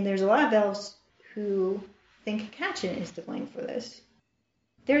 And there's a lot of elves who think Kachen is to blame for this.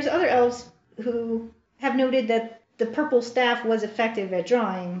 There's other elves who have noted that the purple staff was effective at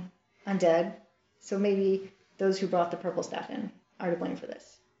drawing undead, so maybe those who brought the purple staff in are to blame for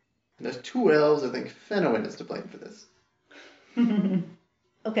this. And there's 2 elves. I think Fenowin is to blame for this.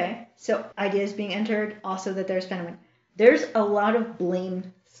 Okay, so ideas being entered, also that there's Fenowin. There's a lot of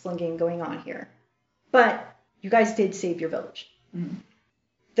blame slinging going on here. But you guys did save your village. Mm.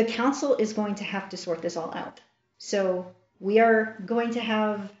 The council is going to have to sort this all out. So we are going to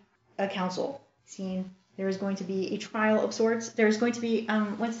have a council scene. There is going to be a trial of sorts. There's going to be,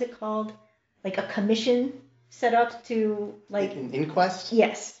 what's it called? Like a commission set up to, like... An inquest?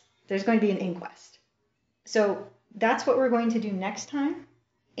 Yes, there's going to be an inquest. So that's what we're going to do next time.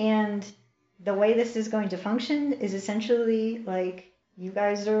 And the way this is going to function is essentially like you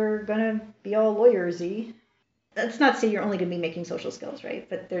guys are going to be all lawyers-y. That's not to say you're only going to be making social skills, right?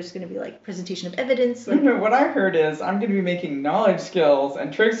 But there's going to be like presentation of evidence. Like... No, what I heard is I'm going to be making knowledge skills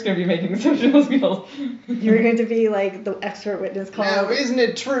and Tric's going to be making social skills. You're going to be like the expert witness call. Now, isn't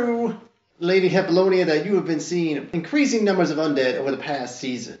it true, Lady Hepalonia, that you have been seeing increasing numbers of undead over the past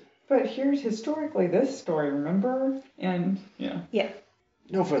season? But here's historically this story, remember? And, yeah. Yeah.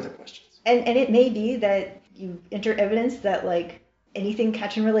 No further questions. And it may be that you enter evidence that like anything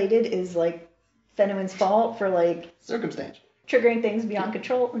Kachen related is like Fenowin's fault for like Circumstantial. triggering things beyond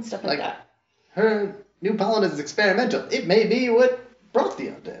control and stuff like that. Her new pollen is experimental. It may be what brought the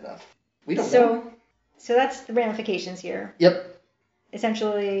undead up. We don't know. So that's the ramifications here. Yep.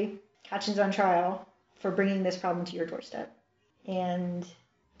 Essentially, Kachen's on trial for bringing this problem to your doorstep. And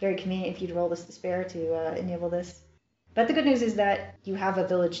very convenient if you roll this despair to enable this. But the good news is that you have a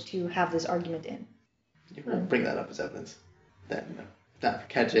village to have this argument in. You will bring that up as evidence. Then,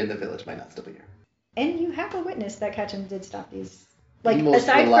 Kachen in the village might not still be here. And you have a witness that Kachen did stop these. Like, the most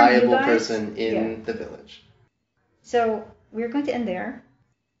aside reliable from you guys, person in the village. So we're going to end there.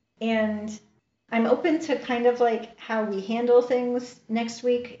 And I'm open to kind of like how we handle things next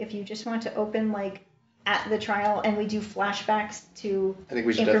week. If you just want to open like at the trial and we do flashbacks to I think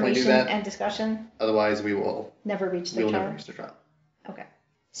we should definitely do information that. and discussion. Otherwise, we will never reach the trial. never reach the trial. Okay.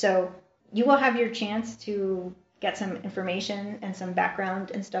 So you will have your chance to get some information and some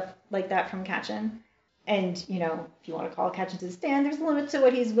background and stuff like that from Kachen. And, you know, if you want to call Kachen to the stand, there's a limit to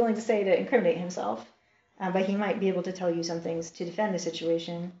what he's willing to say to incriminate himself. But he might be able to tell you some things to defend the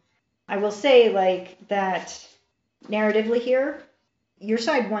situation. I will say, like, that narratively here, your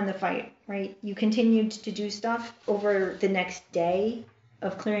side won the fight, right? You continued to do stuff over the next day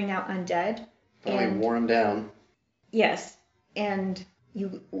of clearing out undead. Finally wore him down. Yes. And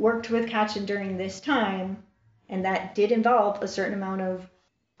you worked with Kachen during this time, and that did involve a certain amount of,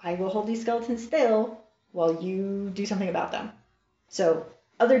 I will hold these skeletons still while you do something about them. So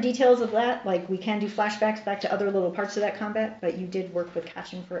other details of that, like we can do flashbacks back to other little parts of that combat, but you did work with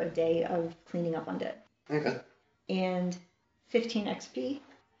Kachen for a day of cleaning up undead. Okay. And 15 XP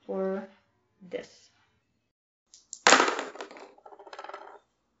for this.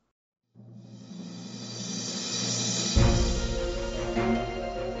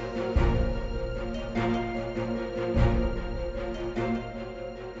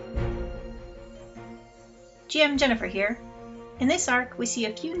 GM Jennifer here. In this arc, we see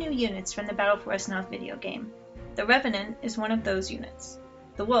a few new units from the Battle for Westnoth video game. The Revenant is one of those units.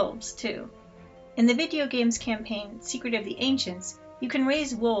 The Wolves, too. In the video game's campaign, Secret of the Ancients, you can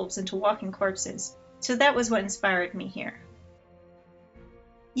raise wolves into walking corpses, so that was what inspired me here.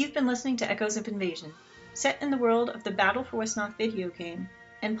 You've been listening to Echoes of Invasion, set in the world of the Battle for Westnoth video game,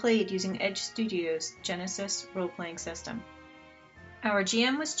 and played using Edge Studios' Genesis role-playing system. Our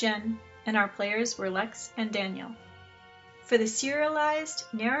GM was Jen, and our players were Lex and Daniel. For the serialized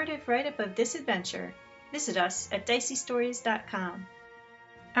narrative write-up of this adventure, visit us at diceystories.com.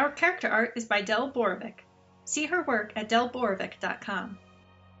 Our character art is by Del Borovic. See her work at delborovic.com.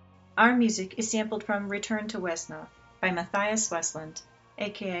 Our music is sampled from Return to Westnoth by Matthias Westland,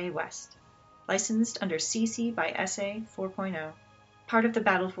 aka West, licensed under CC by SA 4.0, part of the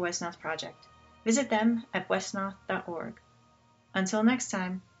Battle for Westnoth project. Visit them at westnoth.org. Until next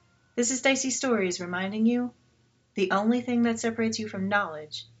time, this is Dicey Stories reminding you, the only thing that separates you from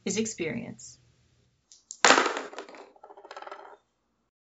knowledge is experience.